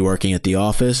supposed to be working at the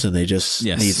office and they just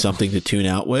need something to tune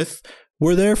out with.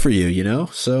 We're there for you, you know?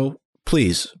 So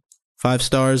please, 5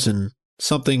 stars and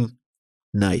something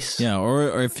nice. Yeah,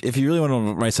 or if you really want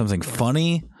to write something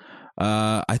funny,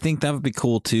 I think that would be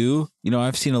cool too. You know,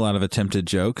 I've seen a lot of attempted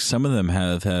jokes. Some of them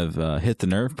have hit the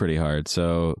nerve pretty hard.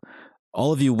 So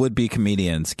all of you would-be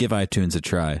comedians, give iTunes a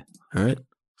try. All right.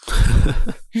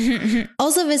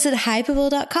 Also visit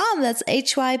hypable.com. That's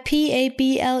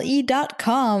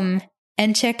hypable.com.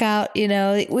 And check out,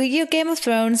 your Game of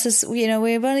Thrones is, we've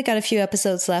only got a few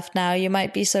episodes left now. You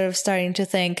might be sort of starting to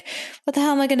think, what the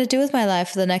hell am I going to do with my life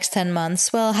for the next 10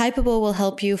 months? Well, Hypable will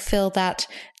help you fill that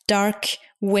dark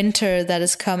winter that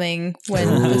is coming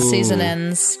when the season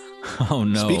ends. Oh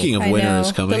no. Speaking of winter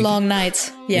is coming. The long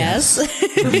nights. Yes.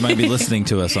 You might be listening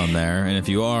to us on there. And if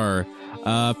you are,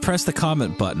 press the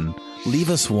comment button.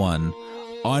 Leave us one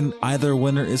on either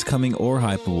Winter is Coming or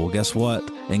Hypable. Guess what?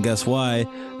 And guess why?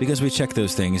 Because we check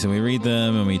those things and we read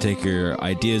them and we take your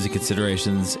ideas and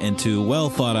considerations into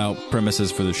well thought out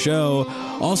premises for the show.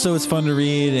 Also, it's fun to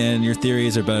read and your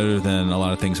theories are better than a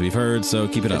lot of things we've heard. So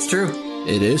keep it up. It's true.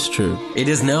 It is true. It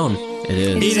is known. It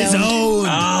is. It is owned.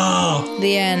 Oh.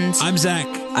 The end. I'm Zach.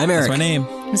 I'm Eric. That's my name.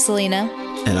 I'm Selena.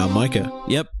 And I'm Micah.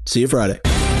 Yep. See you Friday.